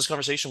was having this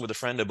conversation with a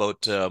friend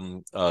about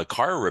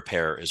car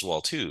repair as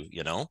well too.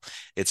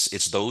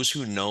 It's those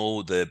who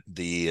know the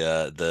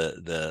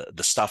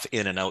stuff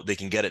in and out. They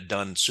can get it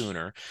done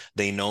sooner.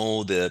 They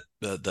know the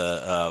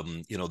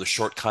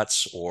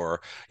shortcuts,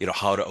 or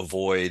how to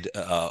avoid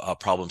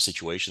problem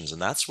situations,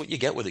 and that's what you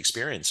get with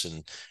experience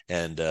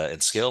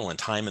and skill and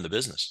time in the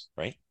business,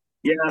 right?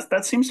 Yeah,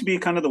 that seems to be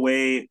kind of the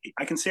way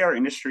I can see our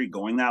industry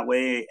going that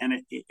way.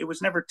 And it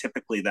was never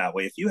typically that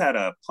way. If you had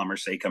a plumber,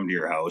 say, come to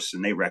your house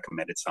and they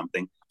recommended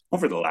something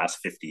over the last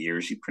 50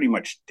 years, you pretty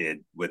much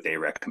did what they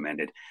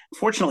recommended.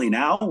 Fortunately,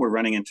 now we're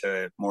running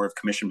into more of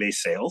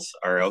commission-based sales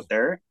are out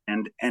there,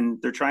 and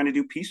they're trying to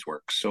do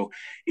piecework. So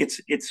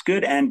it's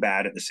good and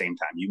bad at the same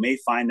time. You may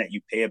find that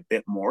you pay a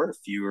bit more if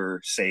you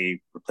were,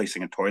 say,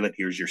 replacing a toilet,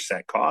 here's your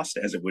set cost,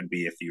 as it would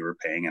be if you were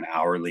paying an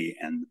hourly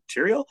and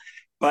material,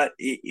 but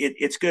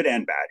it's good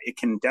and bad. It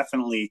can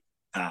definitely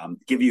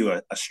give you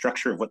a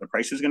structure of what the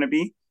price is going to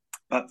be.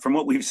 But from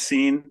what we've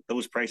seen,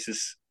 those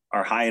prices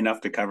are high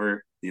enough to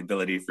cover the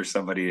ability for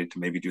somebody to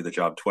maybe do the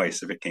job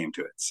twice if it came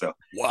to it. So,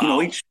 Wow.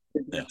 each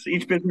Yeah.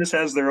 each business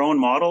has their own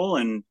model,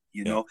 and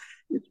Yeah.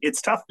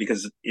 it's tough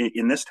because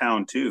in this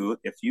town too,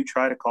 if you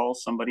try to call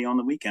somebody on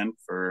the weekend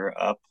for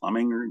a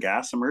plumbing or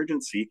gas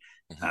emergency,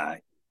 Mhm. uh,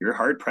 you're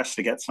hard pressed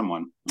to get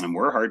someone, and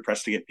we're hard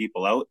pressed to get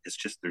people out. It's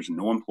just there's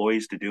no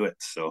employees to do it.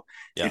 So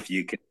Yeah. if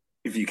you can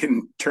if you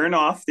can turn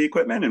off the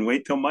equipment and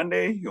wait till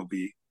Monday, you'll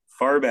be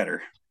far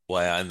better.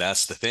 Well, and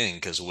that's the thing,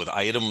 because with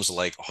items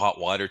like hot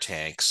water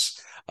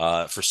tanks,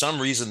 for some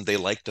reason they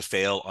like to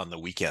fail on the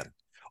weekend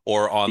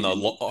or on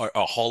or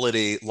a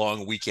holiday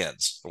long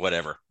weekends or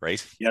whatever,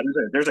 right? Yeah,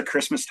 there's a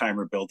Christmas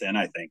timer built in,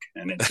 I think,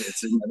 and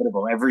it's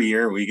inevitable. Every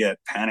year we get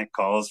panic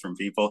calls from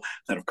people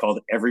that have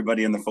called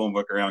everybody in the phone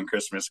book around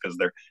Christmas because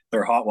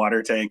their hot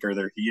water tank or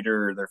their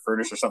heater or their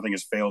furnace or something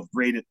has failed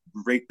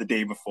right the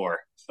day before.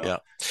 So Yeah.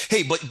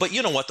 Hey, but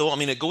you know what though? I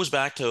mean, it goes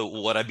back to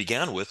what I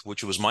began with,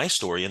 which was my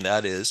story, and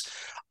that is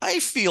I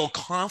feel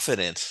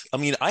confident. I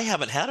mean, I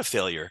haven't had a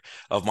failure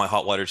of my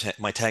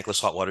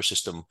tankless hot water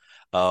system,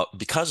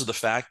 because of the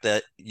fact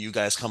that you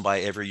guys come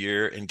by every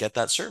year and get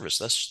that service.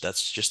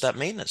 That's just that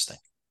maintenance thing.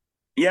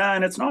 yeah,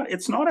 and it's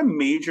not a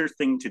major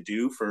thing to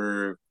do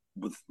for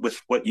with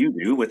what you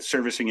do with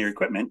servicing your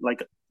equipment.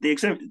 Like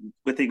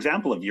with the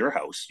example of your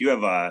house, you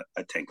have a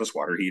tankless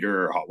water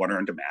heater or hot water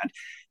on demand,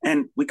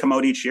 and we come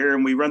out each year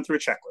and we run through a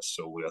checklist.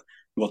 So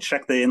we'll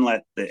check the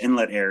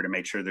inlet air to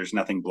make sure there's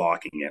nothing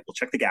blocking it. We'll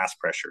check the gas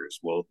pressures.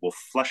 We'll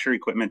flush your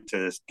equipment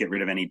to get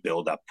rid of any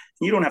buildup.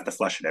 You don't have to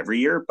flush it every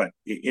year, but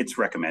it's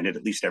recommended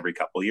at least every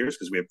couple of years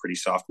because we have pretty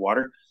soft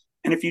water.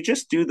 And if you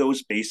just do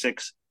those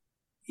basics,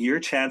 your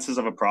chances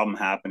of a problem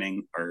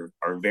happening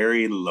are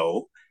very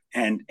low.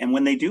 And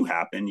when they do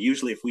happen,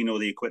 usually if we know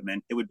the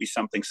equipment, it would be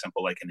something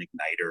simple like an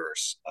igniter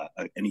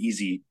or an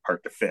easy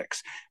part to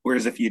fix.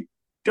 Whereas if you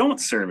don't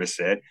service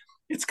it,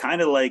 it's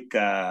kind of like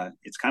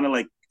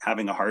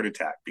having a heart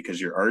attack because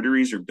your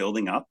arteries are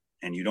building up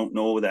and you don't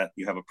know that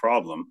you have a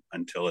problem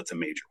until it's a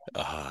major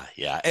one.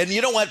 Yeah. And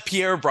you know what?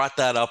 Pierre brought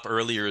that up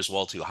earlier as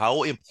well, too,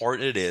 how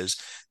important it is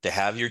to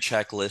have your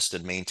checklist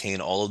and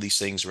maintain all of these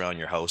things around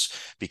your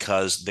house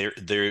because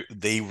they're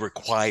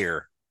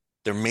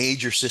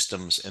major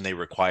systems and they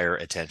require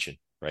attention,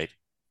 right?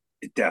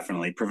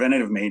 Definitely.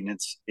 Preventative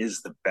maintenance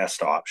is the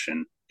best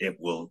option. It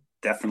will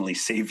definitely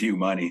save you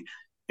money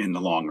in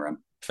the long run.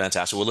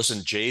 Fantastic. Well,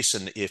 listen,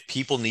 Jason, if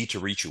people need to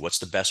reach you, what's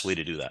the best way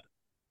to do that?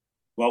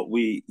 Well,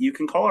 you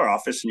can call our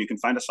office and you can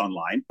find us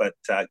online, but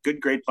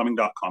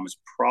goodgradeplumbing.com is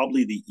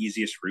probably the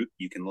easiest route.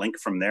 You can link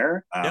from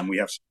there. Yeah. We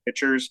have some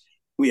pictures.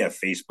 We have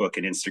Facebook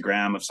and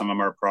Instagram of some of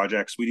our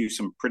projects. We do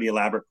some pretty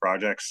elaborate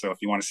projects. So if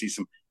you want to see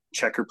some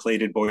checker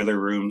plated boiler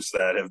rooms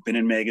that have been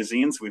in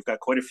magazines, we've got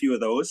quite a few of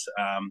those.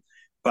 Yeah,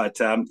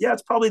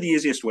 it's probably the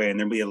easiest way. And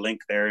there'll be a link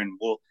there. And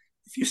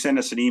if you send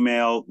us an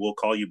email, we'll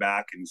call you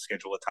back and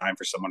schedule a time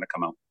for someone to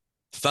come out.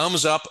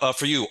 Thumbs up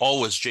for you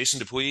always, Jason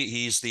Dupuy.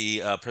 He's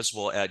the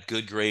principal at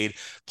Good Grade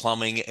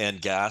Plumbing and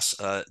Gas.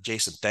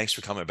 Jason, thanks for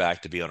coming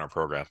back to be on our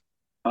program.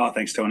 Oh,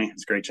 thanks, Tony.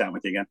 It's great chatting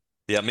with you again.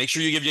 Yeah, make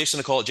sure you give Jason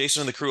a call,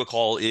 Jason and the crew a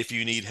call if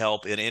you need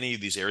help in any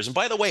of these areas. And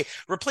by the way,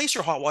 replace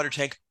your hot water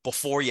tank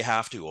before you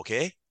have to,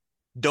 okay?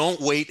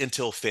 Don't wait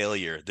until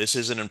failure. This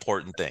is an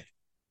important thing.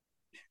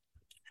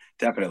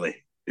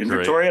 Definitely. In Great.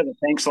 Victoria, the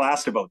tanks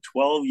last about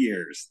 12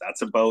 years.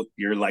 That's about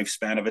your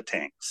lifespan of a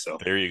tank. So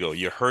there you go.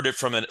 You heard it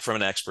from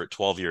an expert,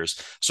 12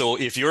 years. So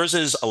if yours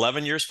is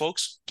 11 years,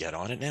 folks, get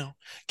on it now.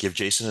 Give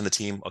Jason and the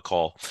team a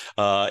call.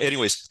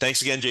 Anyways,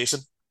 thanks again,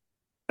 Jason.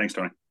 Thanks,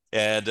 Tony.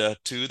 And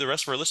to the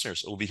rest of our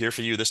listeners, we'll be here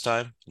for you this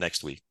time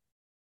next week.